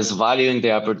that is valuing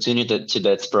the opportunity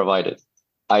that's provided.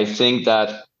 I think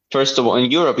that, first of all, in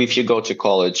Europe, if you go to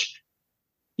college,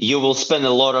 you will spend a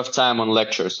lot of time on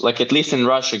lectures. Like at least in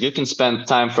Russia, you can spend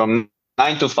time from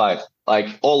 9 to 5, like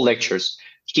all lectures.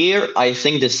 Here, I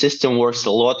think the system works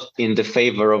a lot in the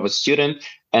favor of a student,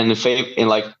 and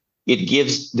like it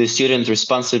gives the student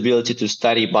responsibility to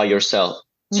study by yourself.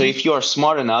 Mm-hmm. So if you are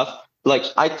smart enough, like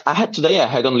I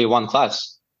had only one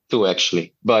class, 2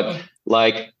 actually, but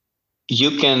like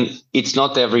it's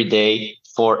not every day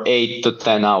for 8 to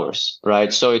 10 hours,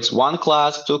 right? So it's 1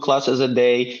 class, 2 classes a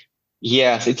day.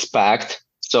 Yes, it's packed.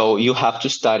 So you have to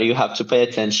study, you have to pay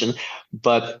attention,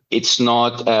 but it's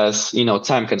not as,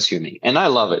 time consuming. And I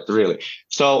love it, really.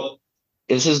 So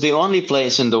this is the only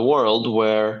place in the world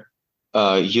where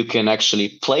you can actually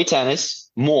play tennis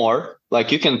more.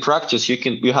 Like you can practice,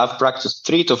 you have practice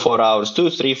 3 to 4 hours,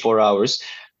 2, 3, 4 hours,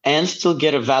 and still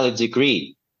get a valid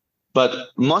degree. But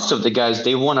most of the guys,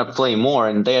 they want to play more,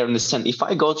 and they understand, if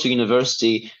I go to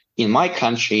university in my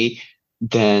country,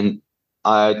 then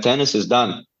tennis is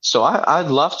done. So I'd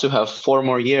love to have 4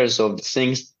 more years of the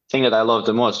thing that I love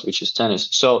the most, which is tennis.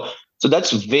 So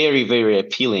that's very, very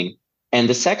appealing. And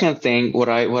the second thing, what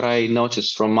I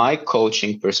noticed from my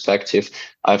coaching perspective,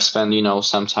 I've spent,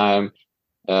 some time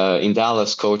in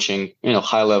Dallas coaching,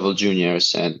 high level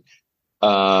juniors, and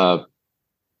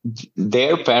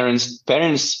their parents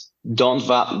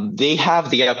they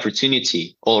have the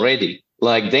opportunity already.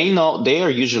 Like they know they are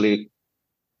usually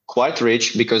quite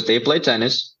rich because they play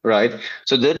tennis, right?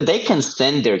 So that they can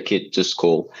send their kid to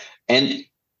school. And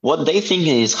what they think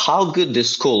is how good the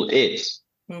school is.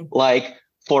 Like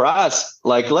for us,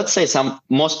 like let's say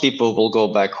most people will go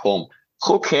back home.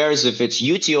 Who cares if it's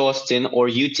UT Austin or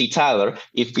UT Tyler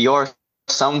if you're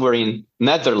somewhere in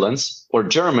Netherlands or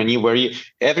Germany where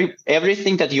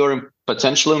everything that your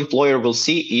potential employer will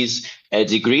see is a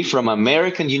degree from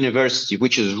American university,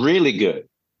 which is really good.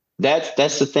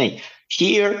 That's the thing.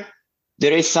 Here,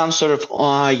 there is some sort of,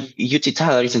 UT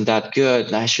Tyler isn't that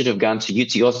good. I should have gone to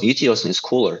UT Austin. UT Austin is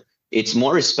cooler. It's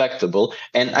more respectable.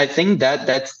 And I think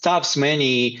that stops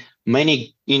many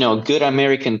many, good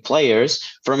American players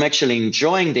from actually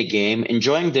enjoying the game,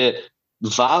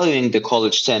 valuing the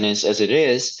college tennis as it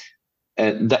is.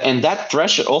 And that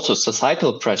pressure, also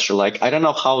societal pressure, like I don't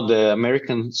know how the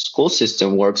American school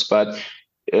system works, but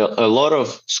a lot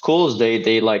of schools,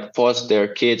 they like post their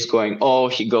kids going, oh,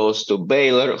 he goes to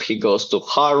Baylor, he goes to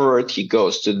Harvard, he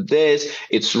goes to this.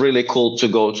 It's really cool to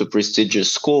go to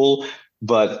prestigious school,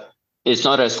 but it's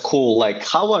not as cool. Like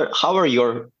how are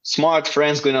your smart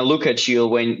friends going to look at you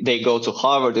when they go to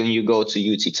Harvard and you go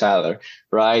to UT Tyler,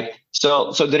 right?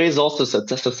 So there is also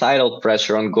societal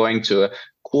pressure on going to a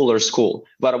cooler school.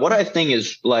 But what I think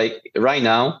is, like, right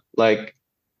now, like,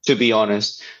 to be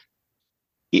honest,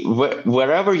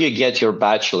 wherever you get your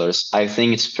bachelor's, I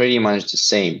think it's pretty much the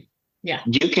same. Yeah.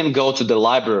 You can go to the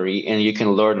library and you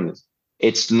can learn it.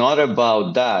 It's not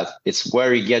about that. It's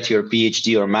where you get your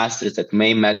PhD or master's that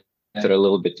may matter a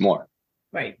little bit more.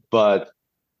 Right. But,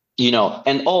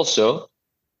 and also,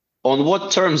 on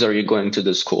what terms are you going to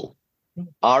the school?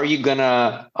 Are you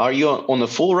on a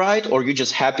full ride, or are you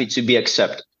just happy to be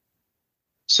accepted?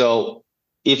 So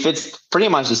if it's pretty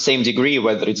much the same degree,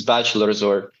 whether it's bachelor's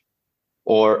or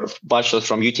bachelor's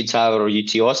from UT Tyler or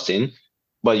UT Austin,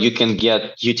 but you can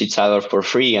get UT Tyler for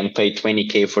free and pay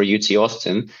 $20,000 for UT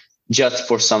Austin just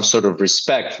for some sort of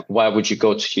respect. Why would you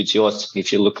go to UT Austin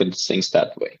if you look at things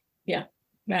that way? Yeah.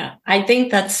 Yeah. I think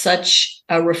that's such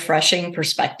a refreshing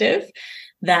perspective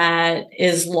that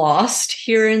is lost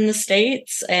here in the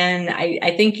States. And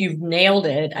I think you've nailed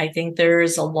it. I think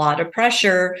there's a lot of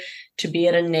pressure to be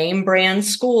at a name brand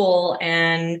school.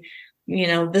 And,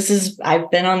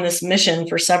 I've been on this mission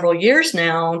for several years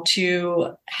now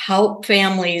to help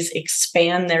families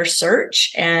expand their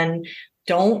search and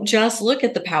don't just look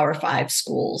at the Power 5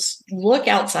 schools. Look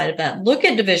outside of that. Look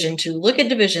at Division II, look at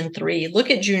Division III, look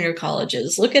at junior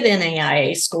colleges, look at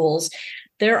NAIA schools.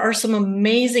 There are some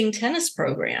amazing tennis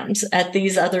programs at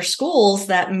these other schools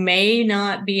that may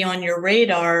not be on your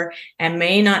radar and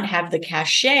may not have the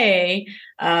cachet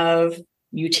of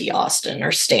UT Austin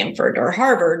or Stanford or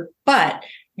Harvard, but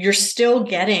you're still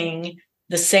getting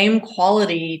the same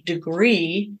quality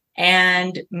degree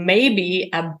and maybe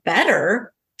a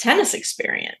better tennis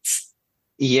experience.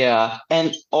 Yeah.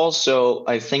 And also,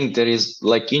 I think there is,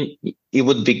 like, it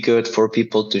would be good for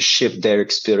people to shift their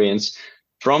experience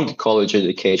from the college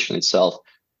education itself.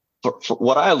 For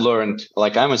what I learned,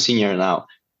 like, I'm a senior now,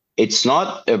 it's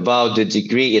not about the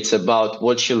degree, it's about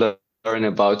what you learn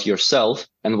about yourself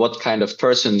and what kind of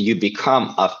person you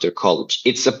become after college.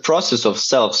 It's a process of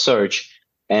self-search,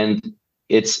 and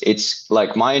it's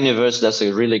like my university does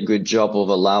a really good job of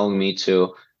allowing me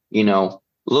to,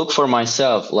 look for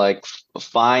myself, like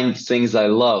find things I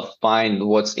love, find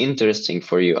what's interesting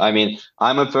for you. I mean,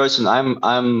 I'm a person,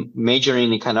 I'm majoring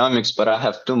in economics, but I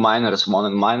have two minors, one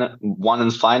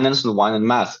in finance and one in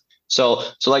math. So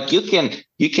like you can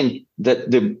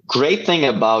the great thing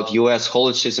about US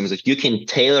college system is that you can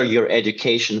tailor your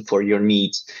education for your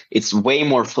needs. It's way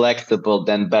more flexible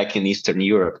than back in Eastern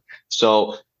Europe.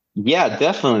 So yeah,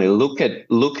 definitely look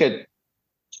at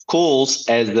schools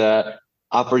as a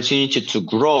opportunity to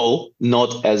grow,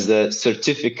 not as a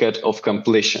certificate of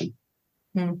completion.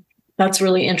 That's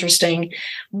really interesting.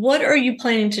 What are you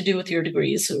planning to do with your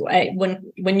degrees?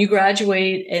 When you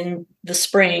graduate in the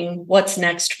spring, what's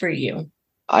next for you?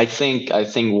 I think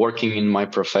working in my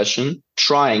profession,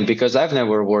 trying, because I've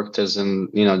never worked as an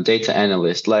data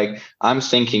analyst. Like, I'm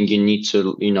thinking you need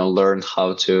to learn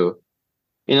how to,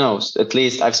 at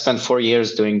least I've spent 4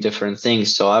 years doing different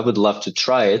things. So I would love to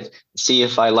try it, see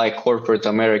if I like corporate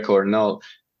America or no.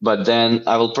 But then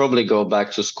I will probably go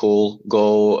back to school,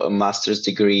 go a master's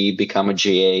degree, become a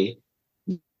GA,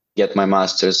 get my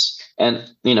master's, and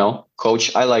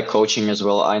coach. I like coaching as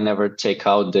well. I never take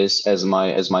out this as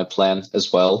my plan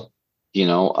as well.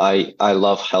 I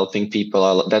love helping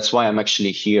people. That's why I'm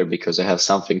actually here, because I have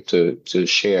something to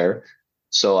share.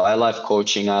 So I love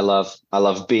coaching. I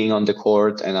love being on the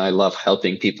court, and I love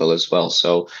helping people as well.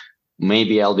 So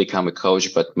maybe I'll become a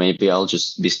coach, but maybe I'll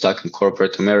just be stuck in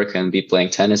corporate America and be playing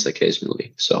tennis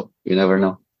occasionally. So you never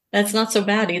know. That's not so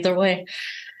bad either way.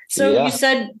 So yeah. you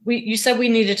said we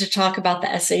needed to talk about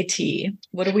the SAT.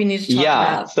 What do we need to talk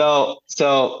about?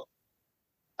 So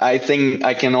I think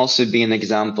I can also be an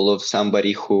example of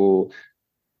somebody who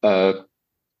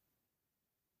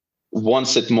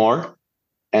wants it more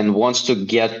and wants to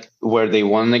get where they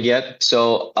want to get.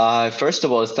 So first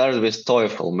of all, I started with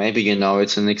TOEFL. Maybe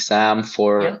it's an exam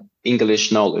for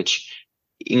English knowledge,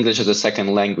 English as a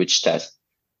second language test.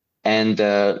 And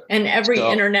every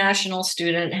international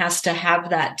student has to have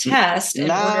that test in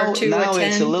order to attend. Now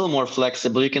it's a little more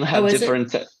flexible. You can have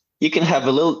different. you can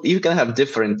have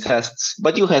different tests,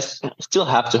 but still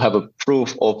have to have a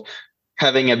proof of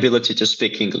having ability to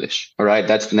speak English. All right.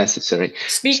 That's necessary.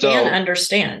 Speak and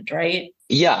understand, right?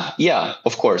 Yeah,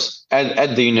 of course.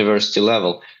 At the university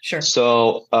level. Sure.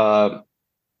 So,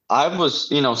 I was,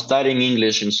 studying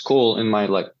English in school in my,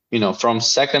 from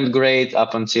second grade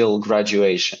up until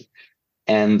graduation.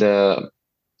 And,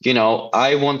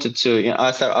 I wanted to,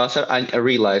 I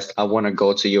realized I want to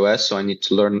go to US, so I need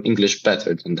to learn English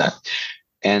better than that.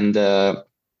 And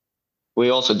we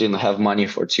also didn't have money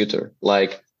for tutor.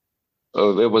 Like,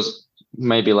 it was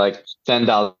maybe like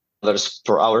 $10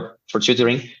 per hour for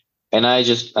tutoring. And I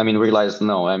realized,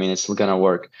 no, it's not going to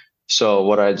work. So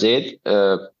what I did,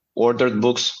 ordered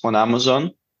books on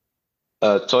Amazon,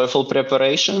 TOEFL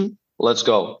preparation. Let's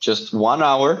go. Just 1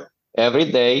 hour every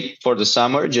day for the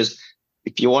summer. Just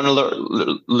if you want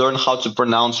to learn how to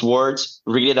pronounce words,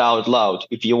 read it out loud.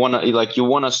 If you want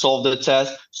to solve the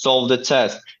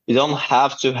test. You don't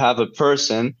have to have a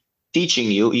person teaching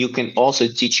you. You can also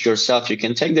teach yourself. You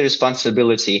can take the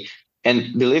responsibility.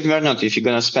 And believe me or not, if you're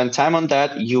going to spend time on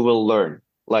that, you will learn.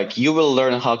 Like, you will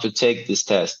learn how to take this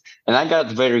test. And I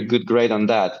got very good grade on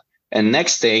that. And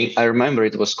next day, I remember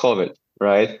it was COVID,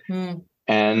 right? Mm.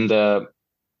 And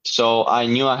so I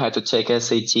knew I had to take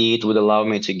SAT. It would allow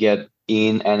me to get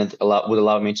in, and it would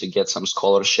allow me to get some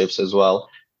scholarships as well.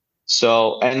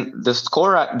 So, and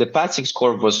the passing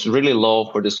score was really low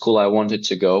for the school I wanted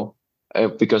to go,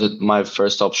 because my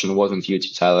first option wasn't UT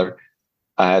Tyler.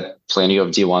 I had plenty of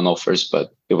D1 offers,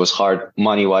 but it was hard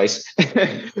money-wise.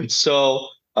 So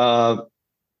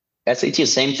SAT,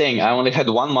 same thing. I only had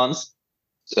 1 month.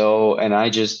 So, and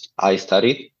I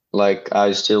studied. Like,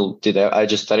 I still did that. I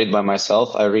just studied by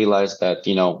myself. I realized that,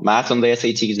 math on the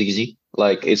SAT is easy.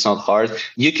 Like, it's not hard.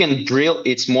 You can drill.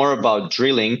 It's more about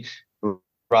drilling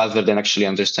rather than actually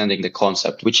understanding the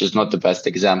concept, which is not the best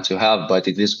exam to have, but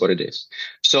it is what it is.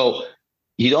 So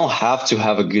you don't have to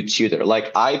have a good tutor.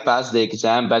 Like, I passed the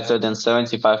exam better than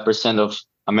 75% of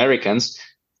Americans,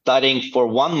 studying for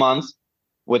 1 month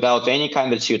without any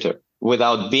kind of tutor,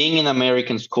 without being in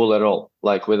American school at all,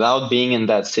 like without being in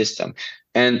that system.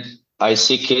 And I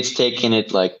see kids taking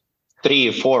it like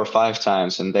 3, 4, 5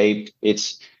 times. And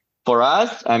it's for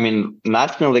us,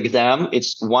 national exam,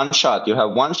 it's one shot. You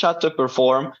have one shot to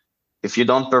perform. If you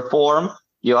don't perform,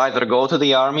 you either go to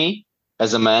the army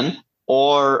as a man,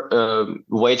 or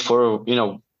wait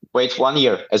 1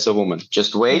 year as a woman.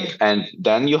 Just wait, and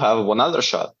then you have one other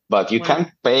shot. But you can't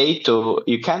pay to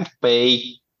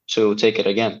take it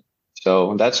again.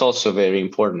 So that's also very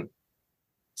important.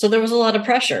 So there was a lot of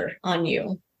pressure on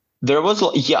you. There was,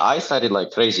 I studied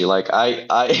like crazy. Like,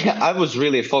 I was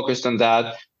really focused on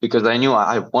that because I knew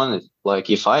I wanted. Like,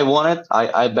 if I want it,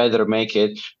 I better make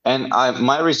it. And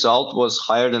my result was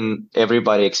higher than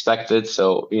everybody expected.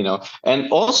 So,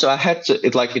 and also I had to,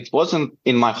 it wasn't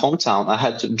in my hometown. I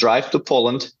had to drive to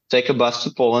Poland, take a bus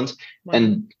to Poland,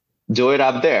 and do it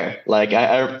up there. Like,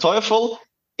 I TOEFL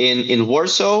in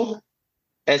Warsaw,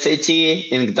 SAT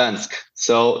in Gdansk.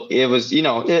 So it was,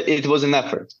 it was an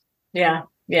effort. Yeah.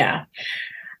 Yeah.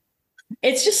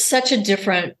 It's just such a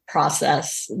different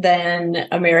process than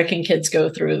American kids go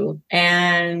through.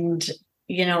 And,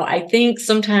 I think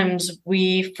sometimes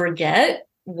we forget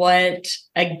what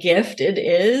a gift it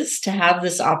is to have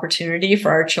this opportunity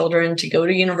for our children to go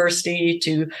to university,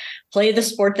 to play the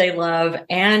sport they love,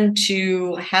 and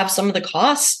to have some of the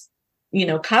costs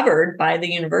covered by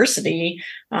the university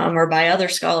or by other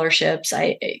scholarships.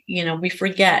 We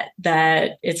forget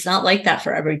that it's not like that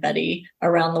for everybody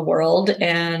around the world.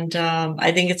 And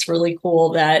I think it's really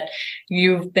cool that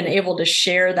you've been able to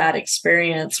share that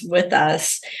experience with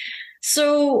us.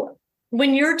 So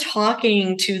when you're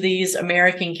talking to these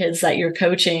American kids that you're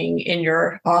coaching in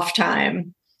your off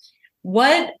time,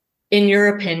 what, in your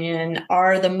opinion,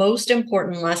 are the most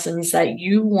important lessons that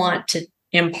you want to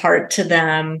impart to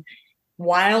them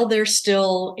while they're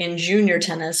still in junior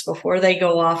tennis, before they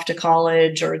go off to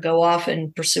college or go off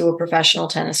and pursue a professional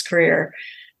tennis career?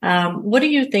 What do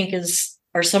you think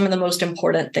are some of the most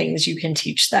important things you can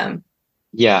teach them?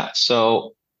 Yeah.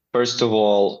 So first of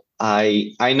all,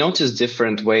 I notice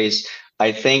different ways.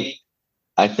 I think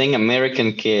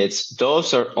American kids,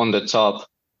 those are on the top,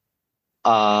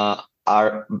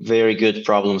 are very good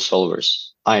problem solvers.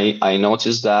 I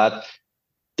noticed that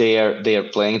they are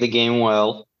playing the game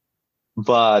well,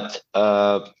 but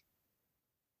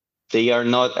they are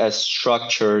not as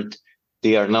structured.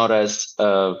 They are not as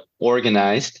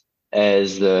organized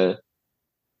as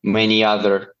many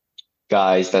other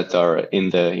guys that are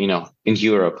in in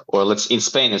Europe, or in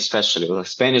Spain especially. Well,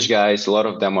 Spanish guys, a lot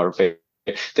of them are they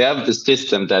have the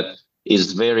system that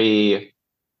is very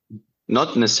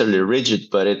not necessarily rigid,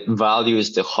 but it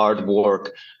values the hard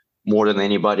work more than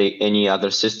any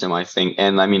other system, I think.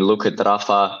 And I mean, look at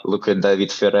Rafa, look at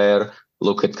David Ferrer,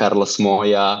 look at Carlos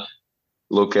Moya,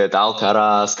 look at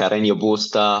Alcaraz, Carreño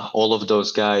Busta, all of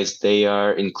those guys. They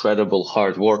are incredible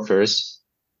hard workers.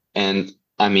 And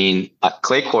I mean,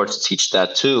 clay courts teach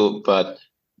that too, but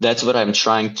that's what I'm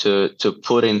trying to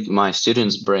put in my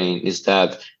students' brain, is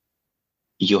that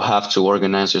you have to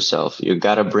organize yourself. You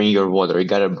got to bring your water. You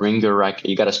got to bring your racket.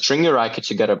 You got to string your racket.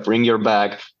 You got to bring your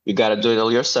bag. You got to do it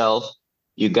all yourself.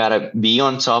 You got to be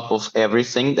on top of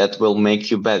everything that will make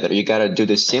you better. You got to do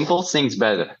the simple things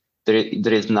better.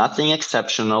 There is nothing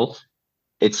exceptional.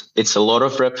 It's a lot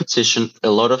of repetition,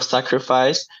 a lot of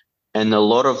sacrifice, and a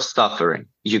lot of suffering.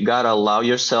 You got to allow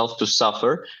yourself to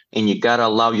suffer, and you got to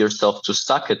allow yourself to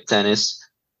suck at tennis,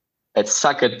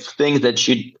 suck at things that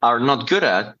you are not good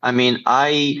at. I mean,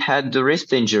 I had the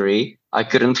wrist injury. I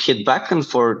couldn't hit backhand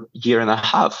for a year and a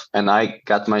half, and I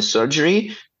got my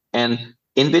surgery. And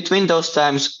in between those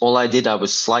times, all I did, I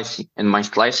was slicing, and my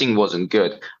slicing wasn't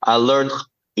good. I learned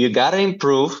you got to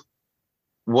improve.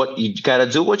 What you got to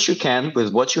do what you can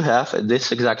with what you have at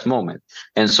this exact moment.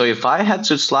 And so if I had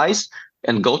to slice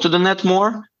and go to the net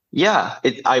more, yeah,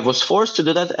 I was forced to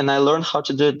do that, and I learned how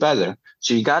to do it better.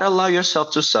 So you got to allow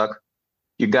yourself to suck.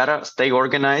 You got to stay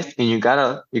organized, and you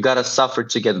got to suffer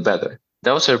to get better.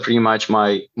 Those are pretty much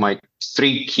my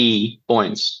 3 key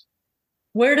points.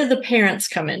 Where do the parents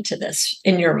come into this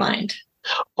in your mind?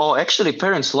 Oh, actually,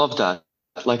 parents love that.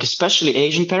 Like, especially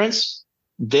Asian parents.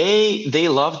 They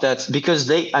love that because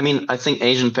I think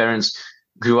Asian parents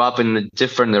grew up in a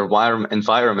different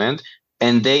environment,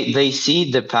 and they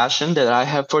see the passion that I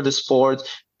have for the sport,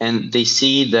 and they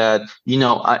see that,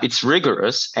 it's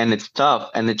rigorous and it's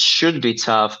tough, and it should be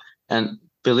tough. And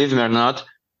believe me or not,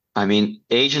 I mean,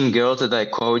 Asian girls that I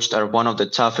coached are one of the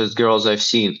toughest girls I've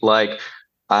seen. Like,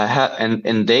 I have,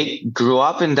 and they grew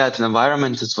up in that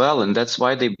environment as well, and that's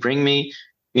why they bring me,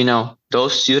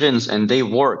 those students, and they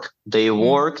work, they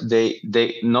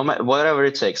no matter whatever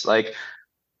it takes. Like,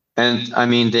 and I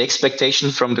mean, the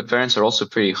expectations from the parents are also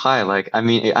pretty high. Like, I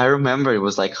mean, I remember it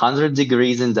was like 100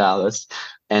 degrees in Dallas,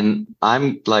 and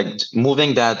I'm like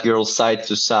moving that girl side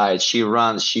to side. She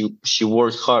runs, she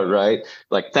works hard, right?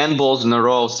 Like 10 balls in a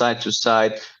row, side to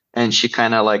side. And she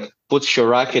kind of like puts her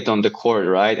racket on the court,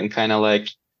 right? And kind of like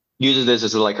uses this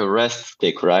as like a rest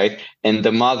stick, right? And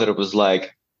the mother was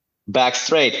like, back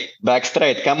straight,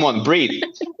 come on, breathe.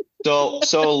 So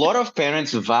a lot of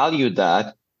parents value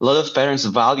that.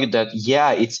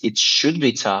 Yeah, it should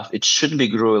be tough. It should be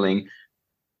grueling.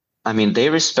 I mean, they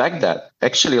respect that.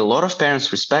 Actually, a lot of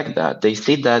parents respect that. They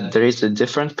see that there is a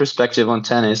different perspective on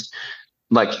tennis.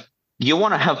 Like, you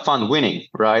want to have fun winning,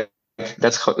 right?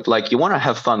 That's how, like, you want to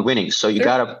have fun winning. So you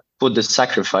gotta put the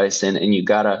sacrifice in, and you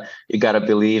gotta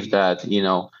believe that,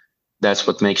 that's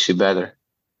what makes you better.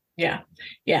 Yeah.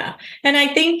 Yeah. And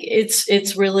I think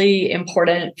it's really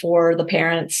important for the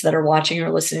parents that are watching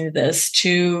or listening to this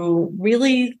to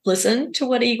really listen to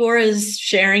what Egor is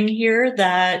sharing here,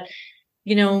 that,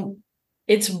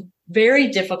 it's very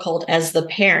difficult as the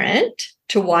parent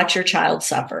to watch your child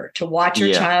suffer, to watch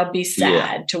your child be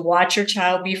sad, to watch your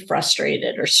child be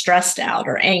frustrated or stressed out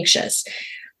or anxious.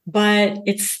 But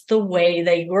it's the way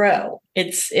they grow.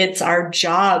 It's our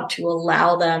job to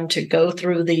allow them to go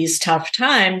through these tough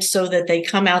times so that they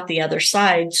come out the other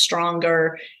side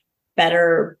stronger,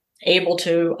 better, able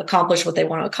to accomplish what they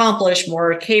want to accomplish,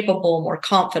 more capable, more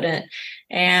confident.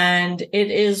 And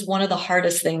it is one of the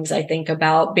hardest things, I think,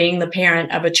 about being the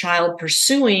parent of a child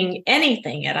pursuing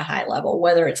anything at a high level,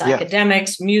 whether it's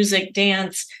academics, music,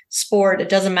 dance, sport, it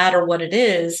doesn't matter what it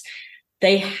is.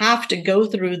 They have to go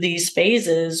through these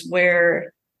phases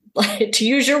where, to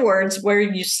use your words, where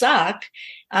you suck,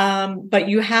 but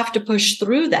you have to push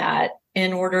through that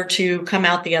in order to come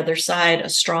out the other side a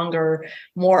stronger,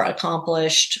 more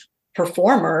accomplished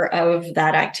performer of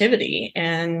that activity.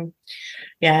 And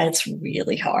yeah, it's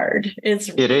really hard. It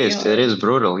is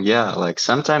brutal. Yeah. Like,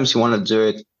 sometimes you want to do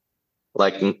it,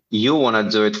 like, you want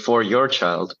to do it for your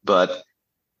child, but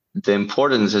the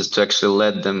importance is to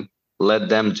actually let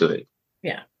them do it.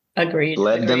 Yeah, agreed.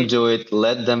 Let them do it.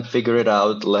 Let them figure it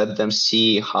out. Let them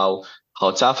see how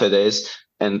tough it is,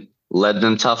 and let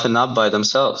them toughen up by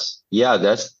themselves. Yeah,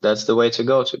 that's the way to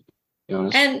go, to be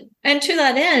honest. And to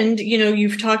that end,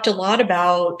 you've talked a lot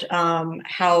about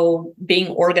how being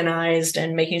organized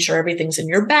and making sure everything's in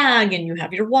your bag and you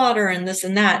have your water and this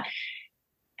and that.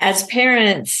 As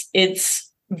parents, it's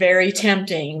very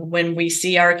tempting when we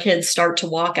see our kids start to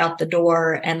walk out the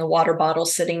door and the water bottle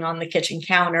sitting on the kitchen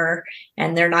counter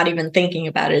and they're not even thinking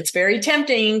about it. It's very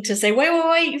tempting to say,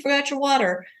 wait, you forgot your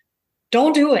water.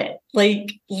 don't do it.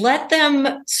 Like, let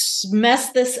them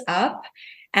mess this up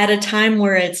at a time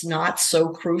where it's not so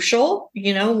crucial,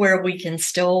 where we can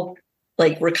still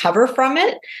like recover from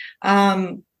it.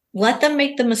 Let them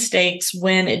make the mistakes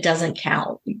when it doesn't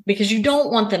count, because you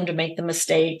don't want them to make the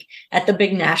mistake at the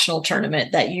big national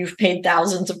tournament that you've paid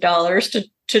thousands of dollars to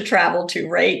travel to,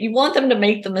 right? You want them to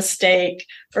make the mistake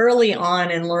early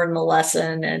on and learn the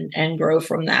lesson and grow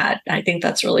from that. I think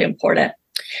that's really important.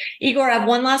 Egor, I have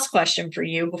one last question for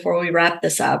you before we wrap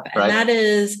this up. And that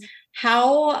is,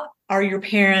 how are your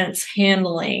parents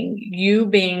handling you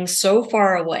being so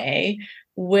far away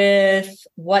with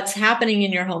what's happening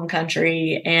in your home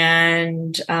country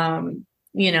and,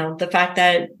 the fact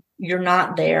that you're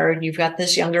not there, you've got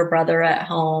this younger brother at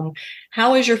home?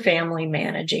 How is your family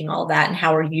managing all that? And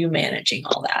how are you managing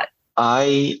all that?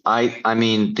 I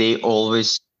mean, they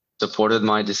always supported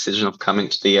my decision of coming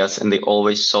to the US, and they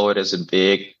always saw it as a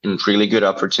big and really good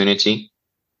opportunity.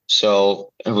 So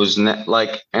it was and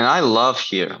I love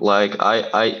here. Like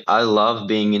I love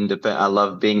being independent. I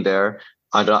love being there.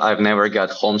 I've never got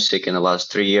homesick in the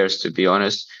last 3 years, to be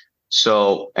honest.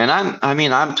 So, and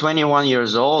I'm 21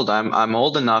 years old. I'm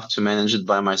old enough to manage it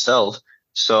by myself.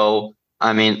 So,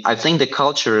 I mean, I think the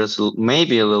culture is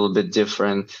maybe a little bit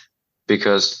different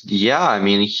because,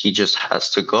 he just has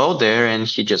to go there and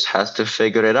he just has to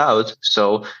figure it out.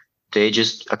 So they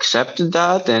just accepted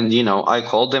that. And, I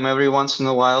called them every once in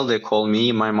a while. They call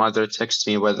me. My mother texts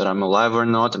me whether I'm alive or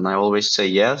not. And I always say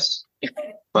yes.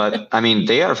 But I mean,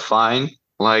 they are fine.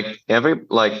 How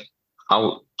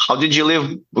did you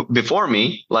live before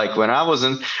me? Like when I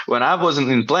wasn't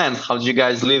in plans, how did you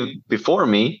guys live before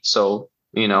me? So,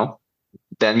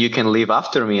 then you can live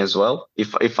after me as well.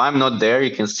 If I'm not there,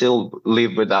 you can still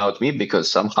live without me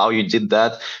because somehow you did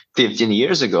that 15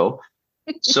 years ago.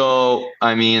 So,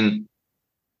 I mean,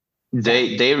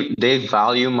 they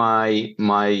value my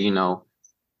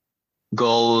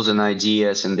goals and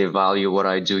ideas, and they value what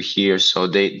I do here. So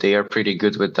they are pretty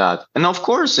good with that. And of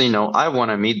course, I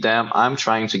want to meet them. I'm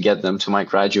trying to get them to my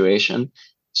graduation.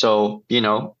 So,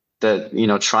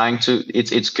 trying to,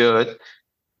 it's good.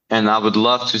 And I would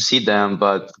love to see them,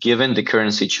 but given the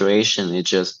current situation, it's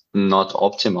just not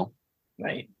optimal.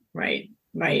 Right.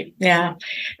 Yeah.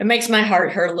 It makes my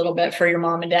heart hurt a little bit for your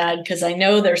mom and dad, because I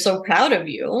know they're so proud of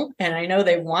you and I know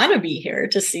they want to be here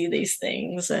to see these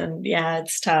things. And yeah,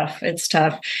 it's tough.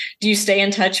 Do you stay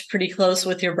in touch pretty close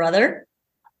with your brother?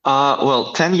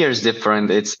 Well, 10 years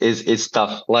different. It's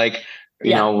tough. Like,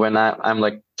 when I'm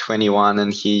like 21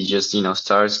 and he just,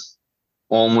 starts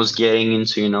almost getting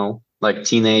into, like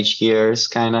teenage years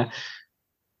kind of.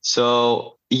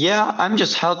 So yeah, I'm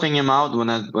just helping him out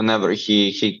whenever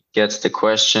he gets the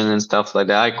question and stuff like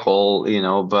that. I call,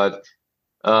 but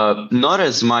not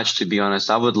as much, to be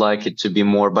honest. I would like it to be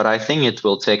more, but I think it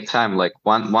will take time. Like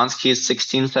once he's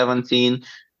 16, 17,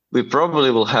 we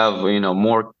probably will have,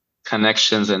 more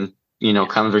connections and,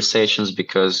 conversations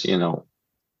because,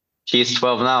 he's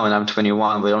 12 now and I'm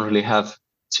 21. We don't really have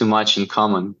too much in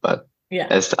common, but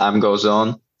as time goes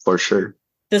on, for sure.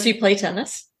 Does he play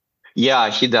tennis?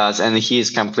 Yeah, he does. And he is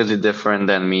completely different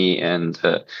than me. And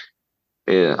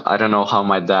I don't know how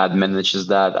my dad manages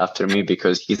that after me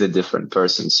because he's a different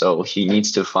person. So he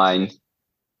needs to find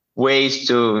ways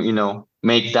to,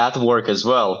 make that work as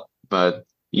well. But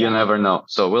you never know.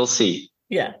 So we'll see.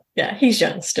 Yeah. He's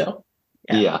young still.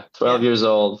 Yeah. 12 years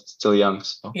old, still young.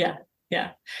 So. Yeah.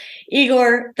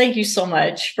 Egor, thank you so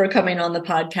much for coming on the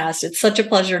podcast. It's such a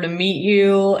pleasure to meet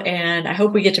you, and I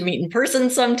hope we get to meet in person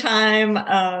sometime.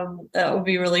 That would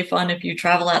be really fun. If you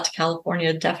travel out to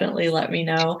California, definitely let me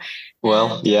know.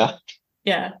 Well, yeah.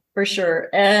 Yeah, for sure.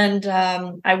 And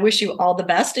I wish you all the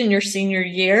best in your senior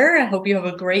year. I hope you have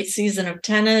a great season of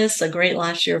tennis, a great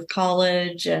last year of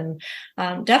college, and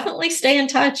definitely stay in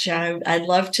touch. I'd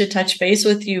love to touch base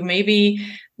with you maybe,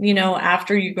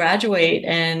 after you graduate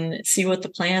and see what the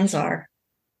plans are.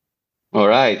 All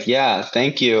right. Yeah.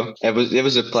 Thank you. It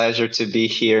was a pleasure to be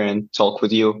here and talk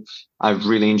with you. I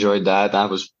really enjoyed that. I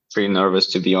was pretty nervous,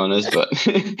 to be honest, but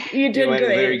you did great.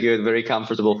 Very good, very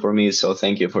comfortable for me. So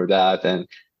thank you for that. And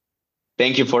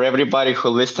thank you for everybody who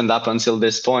listened up until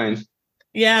this point.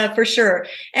 Yeah, for sure.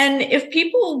 And if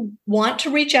people want to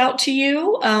reach out to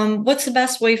you, what's the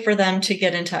best way for them to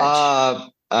get in touch?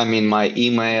 My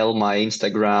email, my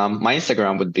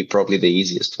Instagram would be probably the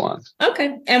easiest one.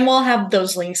 Okay. And we'll have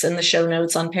those links in the show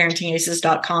notes on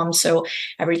parentingaces.com. So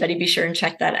everybody be sure and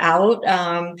check that out.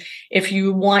 If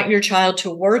you want your child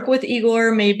to work with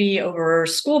Egor, maybe over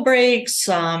school breaks,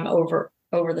 over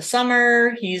over the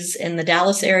summer. He's in the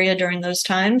Dallas area during those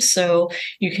times. So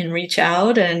you can reach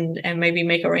out and maybe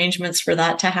make arrangements for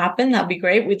that to happen. That'd be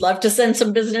great. We'd love to send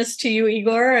some business to you,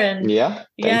 Egor, and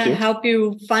help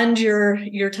you fund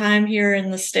your time here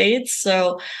in the States.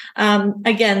 So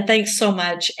again, thanks so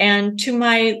much. And to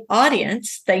my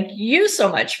audience, thank you so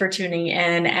much for tuning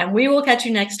in. And we will catch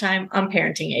you next time on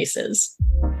Parenting Aces.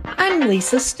 I'm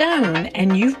Lisa Stone,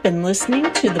 and you've been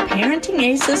listening to the Parenting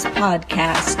Aces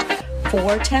podcast.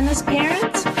 For tennis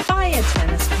parents, by a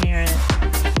tennis parent.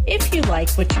 If you like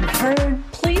what you've heard,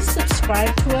 please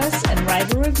subscribe to us and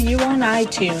write a review on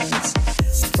iTunes.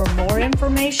 For more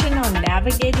information on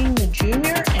navigating the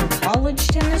junior and college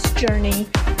tennis journey,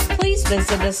 please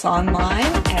visit us online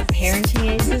at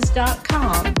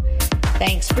parentingaces.com.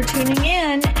 Thanks for tuning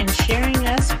in and sharing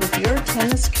us with your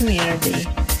tennis community.